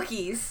ate the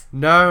cookies.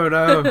 No,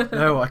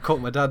 I caught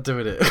my dad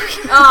doing it.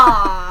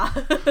 Ah.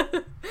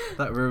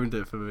 That ruined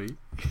it for me.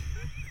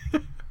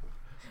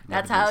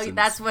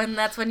 That's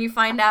when you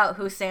find out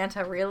who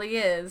Santa really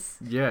is.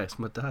 Yeah, it's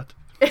my dad.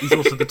 He's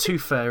also the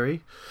Tooth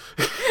Fairy.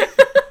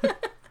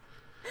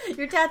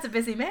 Your dad's a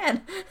busy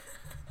man.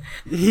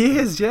 He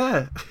is,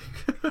 yeah.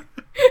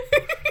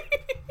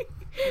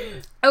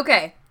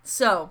 Okay,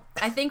 so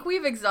I think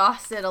we've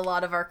exhausted a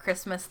lot of our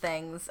Christmas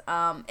things.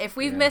 If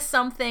we've missed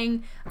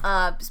something,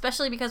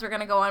 especially because we're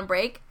going to go on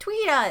break,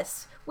 tweet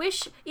us.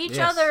 Wish each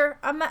other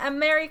a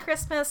Merry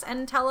Christmas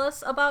and tell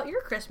us about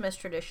your Christmas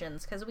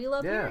traditions, because we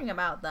love hearing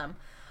about them.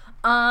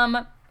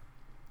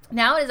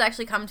 Now it has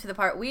actually come to the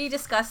part, we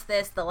discussed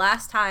this the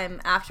last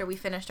time after we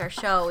finished our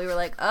show. We were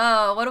like,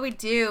 oh, what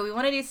do? We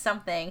want to do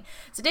something.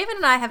 So David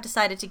and I have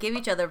decided to give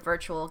each other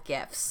virtual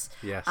gifts.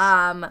 Yes.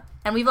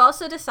 And we've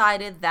also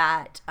decided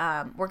that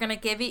we're going to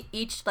give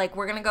each, like,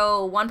 we're going to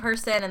go one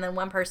person and then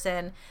one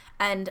person.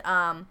 And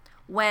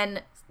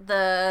when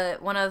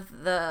one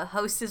of the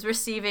hosts is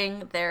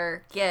receiving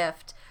their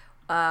gift,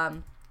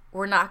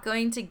 we're not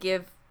going to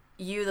give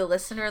you, the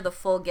listener, the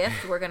full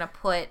gift. We're going to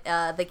put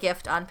the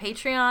gift on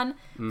Patreon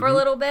for a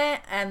little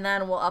bit, and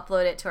then we'll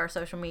upload it to our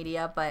social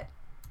media. But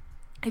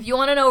if you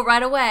want to know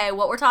right away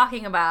what we're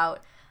talking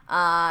about,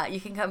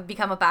 you can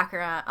become a backer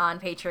on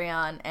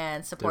Patreon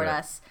and support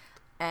us,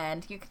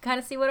 and you can kind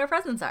of see what our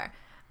presents are.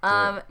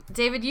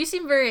 David, you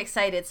seem very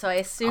excited, so I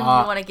assume you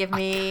want to give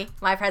me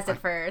my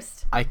present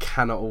first. I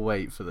cannot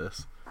wait for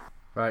this.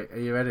 Right, are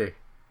you ready?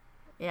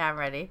 Yeah, I'm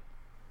ready.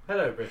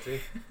 Hello,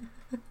 Britty.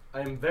 I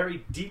am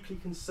very deeply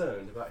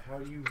concerned about how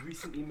you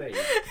recently made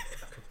a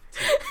cup of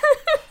tea.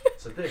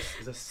 So this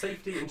is a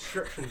safety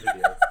instruction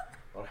video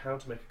on how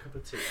to make a cup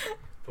of tea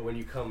for when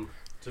you come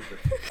to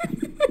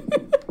Britain.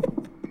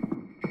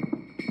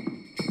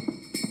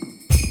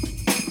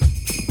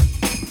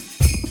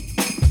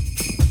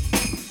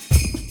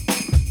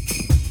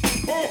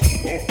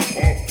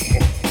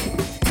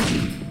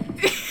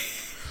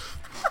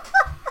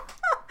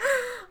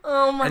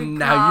 Oh my god. And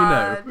now you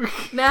know.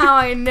 Now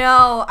I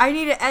know. I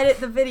need to edit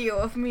the video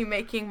of me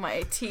making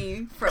my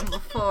tea from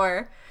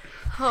before.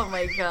 Oh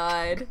my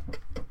god.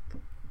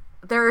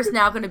 There is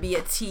now going to be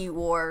a tea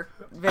war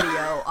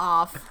video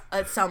off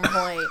at some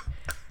point.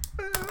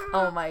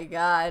 Oh my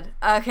god.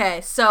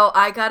 Okay, so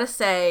I gotta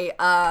say,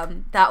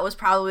 that was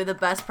probably the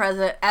best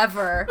present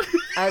ever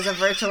as a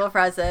virtual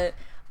present.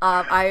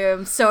 I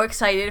am so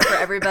excited for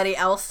everybody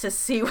else to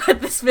see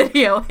what this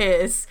video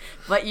is,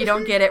 but you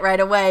don't get it right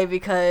away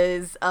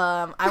because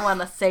I want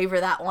to savor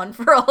that one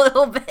for a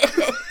little bit.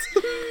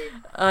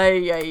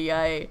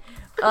 Ay.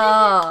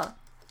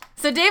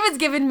 So David's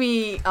given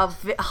me a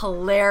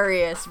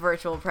hilarious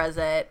virtual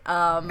present,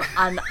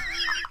 and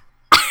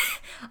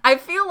I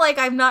feel like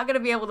I'm not going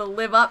to be able to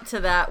live up to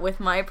that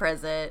with my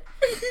present.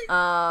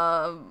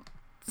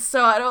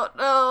 So I don't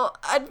know.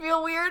 I'd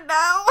feel weird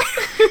now.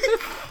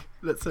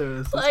 Let's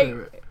hear this.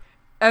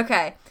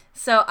 Okay,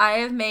 so I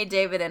have made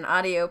David an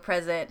audio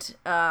present,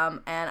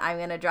 and I'm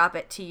going to drop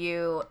it to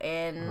you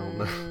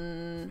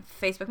in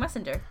Facebook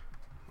Messenger.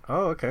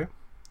 Oh, okay.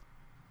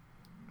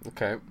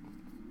 Okay.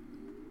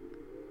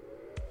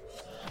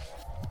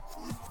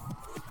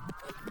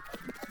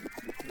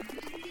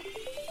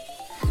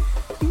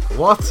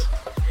 What?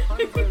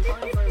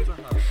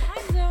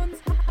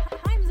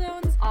 Time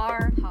zones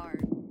are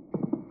hard.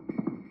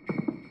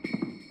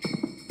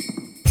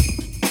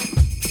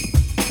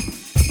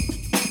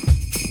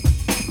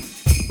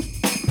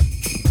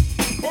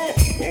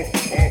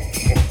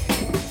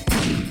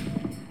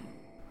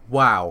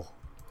 Wow.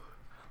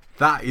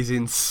 That is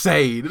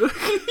insane.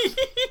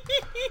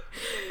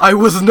 I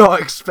was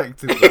not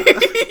expecting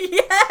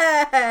that.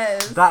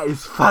 Yes! That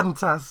is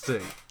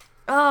fantastic.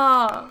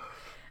 Oh,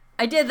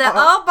 I did that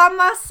all by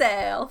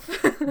myself.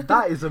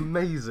 That is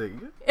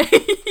amazing.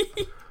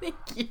 Thank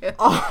you.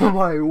 Oh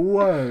my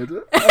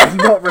word. I've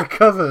not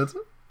recovered.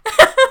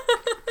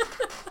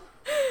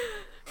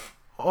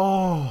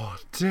 Oh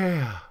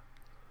dear.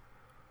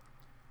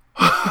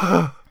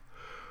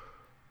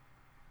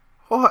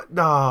 What?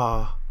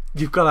 No.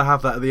 You've got to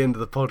have that at the end of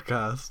the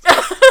podcast.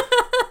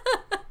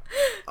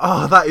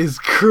 Oh, that is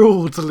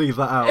cruel to leave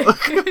that out.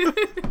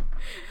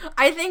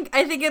 I think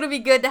it'll be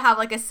good to have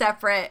like a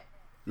separate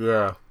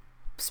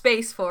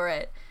space for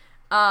it.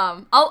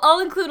 I'll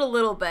include a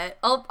little bit.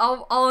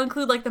 I'll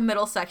include like the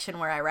middle section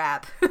where I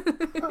rap. I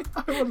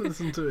want to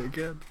listen to it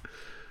again.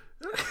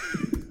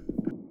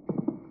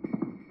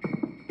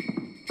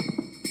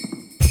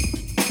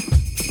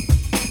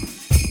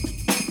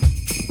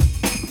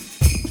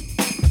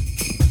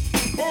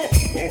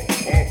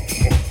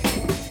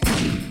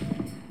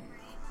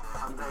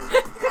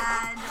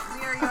 And we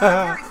are your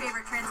very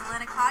favorite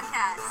transatlantic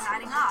podcast,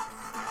 signing off.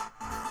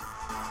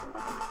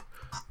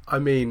 I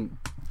mean,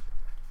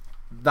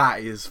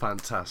 that is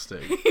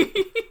fantastic.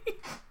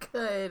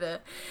 Good.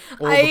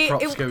 All the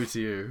props go to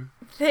you.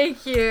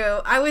 Thank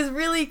you. I was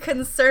really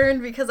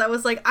concerned because I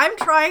was like, I'm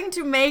trying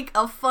to make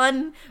a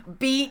fun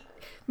beat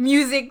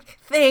music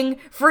thing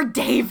for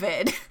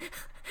David,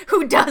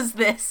 who does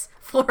this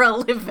for a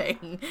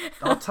living.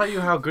 I'll tell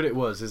you how good it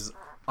was, is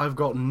I've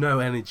got no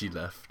energy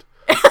left.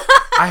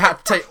 I had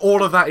to take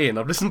all of that in.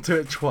 I've listened to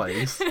it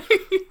twice.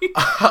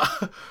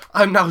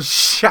 I'm now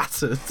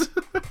shattered.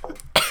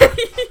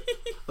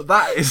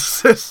 That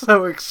is just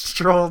so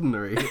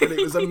extraordinary, and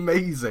it was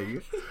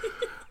amazing.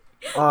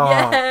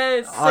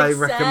 Yes, I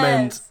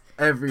recommend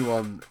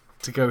everyone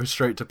to go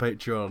straight to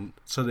Patreon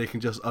so they can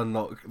just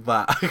unlock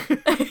that.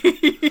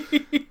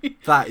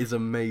 That is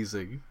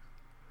amazing.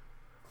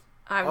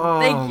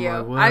 Thank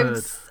you.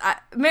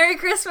 Merry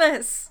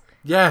Christmas.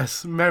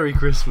 Yes, Merry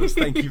Christmas.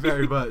 Thank you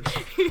very much.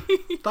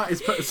 That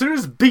is as soon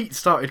as beat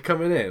started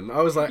coming in,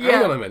 I was like,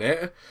 hang on a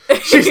minute.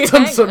 She's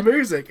done some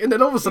music. And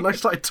then all of a sudden I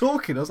started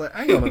talking. I was like,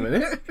 hang on a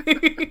minute.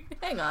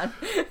 Hang on.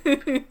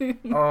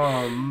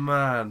 Oh,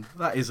 man.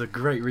 That is a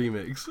great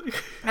remix.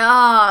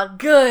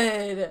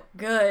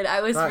 Good.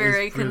 I was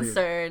very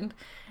concerned.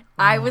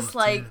 I was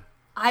like,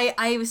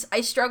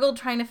 I struggled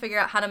trying to figure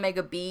out how to make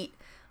a beat.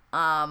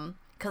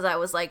 Because I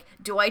was like,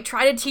 do I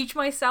try to teach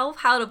myself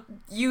how to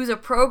use a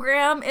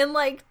program in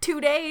like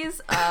 2 days?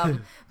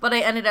 But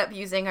I ended up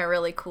using a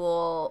really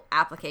cool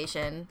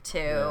application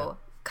to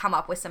come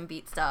up with some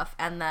beat stuff.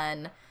 And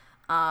then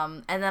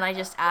I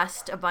just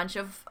asked a bunch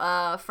of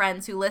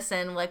friends who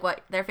listen like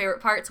what their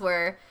favorite parts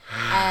were.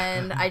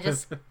 And I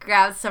just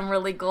grabbed some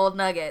really gold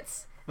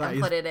nuggets and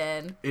put it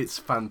in. It's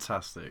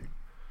fantastic.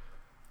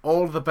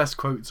 All the best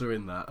quotes are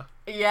in that.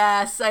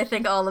 Yes, I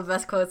think all the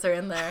best quotes are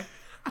in there.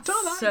 I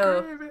don't like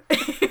the gravy.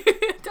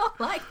 Don't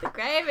like the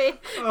gravy.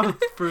 Oh,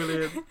 it's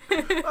brilliant.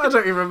 I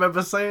don't even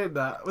remember saying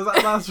that. Was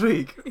that last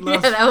week? Yeah,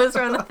 that was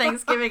from the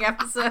Thanksgiving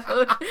episode.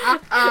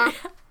 I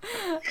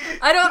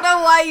don't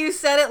know why you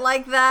said it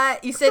like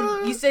that. You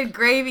said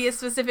gravy a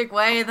specific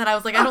way, and then I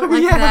was like, I don't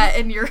like that,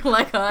 and you're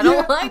like, I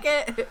don't like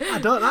it. I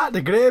don't like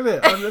the gravy.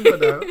 I remember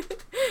now.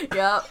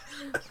 Yep.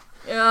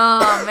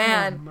 Oh,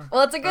 man.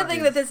 Well, it's a good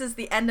thing that this is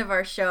the end of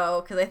our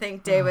show, because I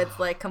think David's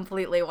like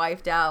completely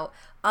wiped out.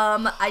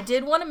 I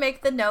did want to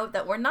make the note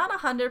that we're not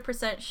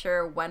 100%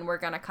 sure when we're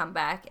going to come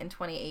back in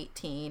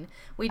 2018.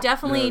 We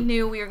definitely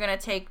knew we were going to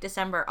take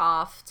December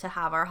off to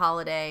have our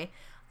holiday.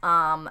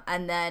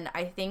 And then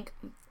I think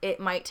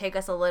it might take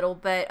us a little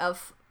bit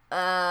of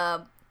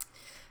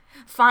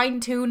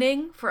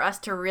fine-tuning for us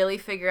to really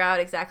figure out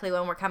exactly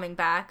when we're coming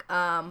back.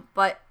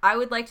 But I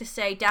would like to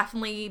say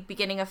definitely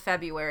beginning of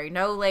February,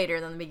 no later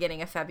than the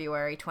beginning of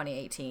February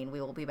 2018, we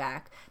will be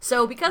back.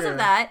 So because of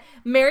that,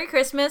 Merry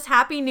Christmas,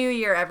 Happy New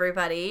Year,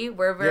 everybody.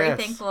 We're very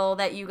thankful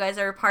that you guys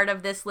are part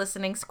of this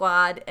listening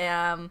squad.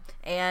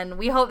 And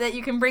we hope that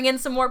you can bring in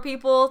some more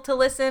people to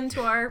listen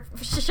to our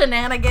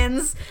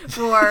shenanigans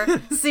for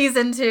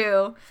season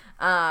 2.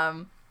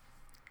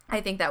 I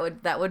think that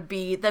would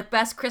be the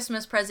best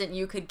Christmas present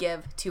you could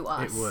give to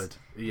us. It would,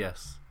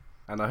 yes.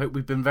 And I hope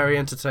we've been very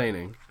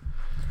entertaining.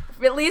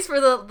 At least for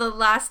the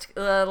last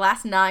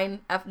 9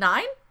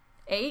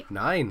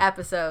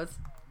 episodes.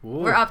 Ooh.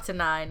 We're up to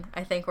 9.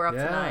 I think we're up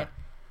to 9.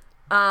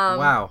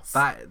 Wow,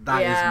 that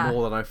is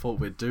more than I thought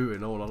we'd do.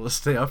 In all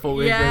honesty, I thought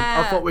we'd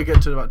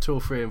get to about 2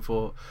 or 3 and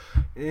 4.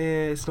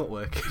 It's not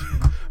working,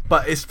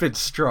 but it's been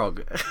strong.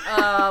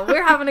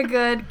 We're having a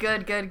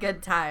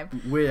good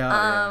time. We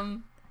are.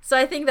 So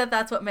I think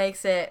that's what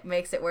makes it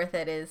worth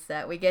it, is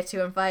that we get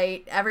to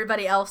invite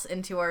everybody else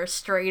into our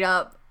straight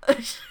up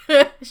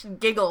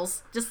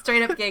giggles, just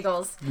straight up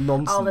giggles.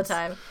 Nonsense. All the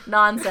time.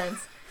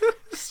 Nonsense.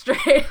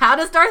 Straight. How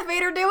does Darth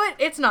Vader do it?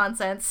 It's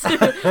nonsense.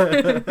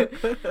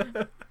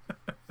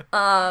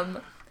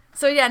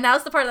 So yeah,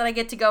 now's the part that I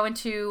get to go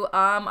into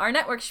our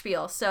network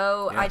spiel.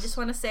 So I just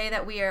want to say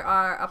that we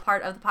are a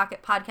part of the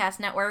Pocket Podcast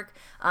Network,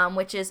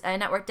 which is a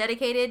network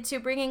dedicated to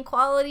bringing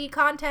quality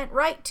content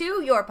right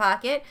to your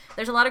pocket.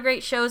 There's a lot of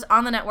great shows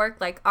on the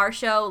network, like our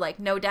show, like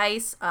No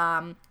Dice,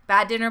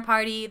 Bad Dinner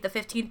Party, The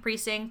 15th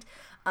Precinct.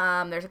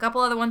 There's a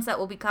couple other ones that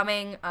will be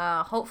coming,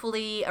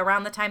 hopefully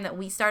around the time that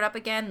we start up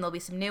again. There'll be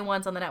some new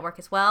ones on the network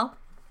as well.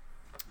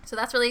 So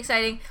that's really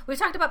exciting. We've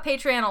talked about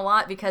Patreon a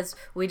lot because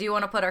we do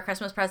want to put our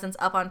Christmas presents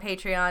up on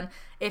Patreon.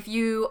 If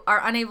you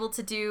are unable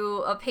to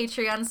do a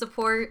Patreon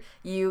support,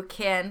 you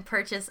can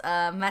purchase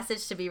a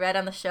message to be read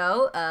on the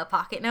show, a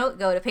pocket note.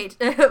 Go to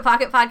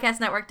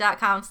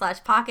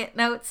pocketpodcastnetwork.com/pocket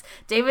notes.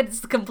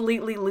 David's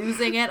completely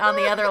losing it on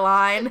the other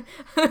line.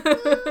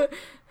 Oh,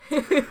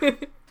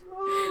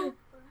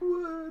 my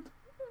word.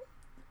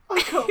 I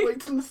can't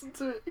wait to listen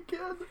to it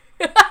again.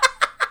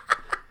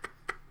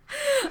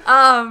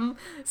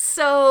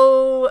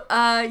 So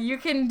you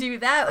can do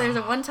that. There's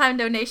a one-time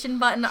donation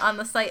button on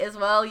the site as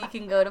well. You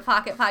can go to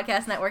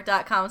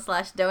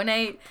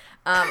pocketpodcastnetwork.com/donate.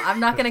 I'm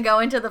not going to go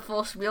into the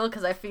full spiel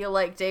because I feel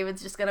like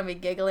David's just going to be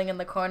giggling in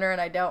the corner and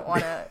I don't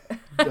want to,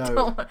 I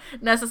don't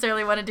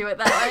necessarily want to do it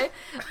that way.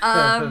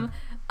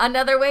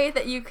 Another way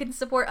that you can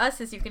support us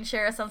is you can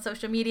share us on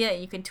social media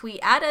and you can tweet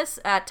at us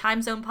at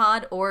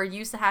TimeZonePod or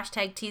use the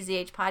hashtag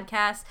TZHPodcast.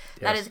 Yes.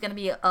 That is going to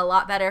be a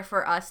lot better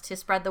for us to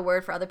spread the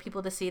word for other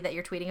people to see that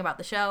you're tweeting about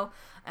the show,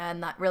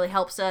 and that really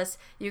helps us.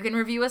 You can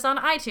review us on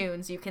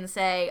iTunes. You can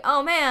say,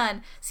 oh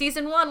man,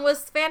 season 1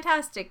 was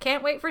fantastic.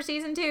 Can't wait for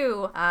season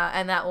 2.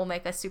 And that will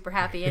make us super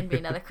happy and be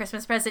another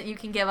Christmas present you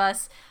can give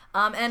us.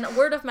 And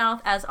word of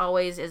mouth, as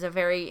always, is a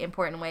very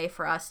important way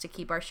for us to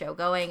keep our show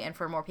going and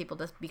for more people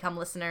to become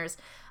listeners.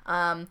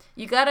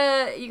 You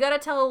gotta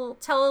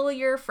tell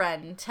your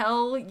friend,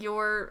 tell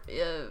your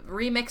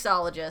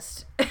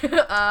remixologist.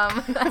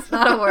 That's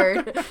not a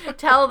word.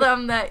 Tell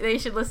them that they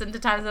should listen to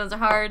Time Zones Are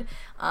Hard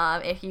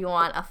if you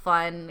want a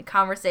fun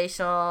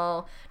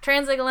conversational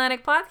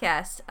transatlantic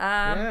podcast.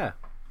 Yeah.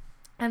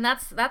 And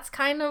that's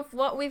kind of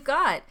what we've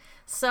got.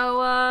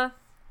 So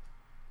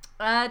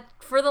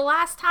for the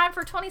last time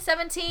for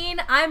 2017,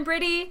 I'm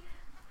Brittany.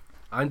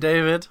 I'm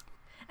David.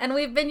 And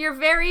we've been your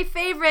very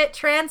favorite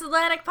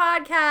transatlantic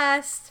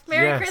podcast.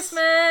 Merry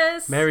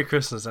Christmas! Merry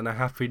Christmas and a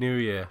Happy New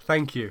Year.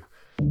 Thank you.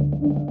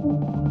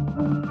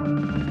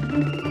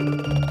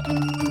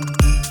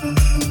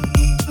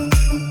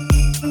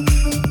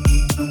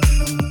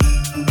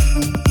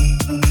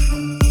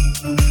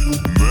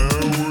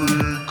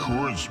 Merry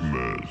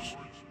Christmas.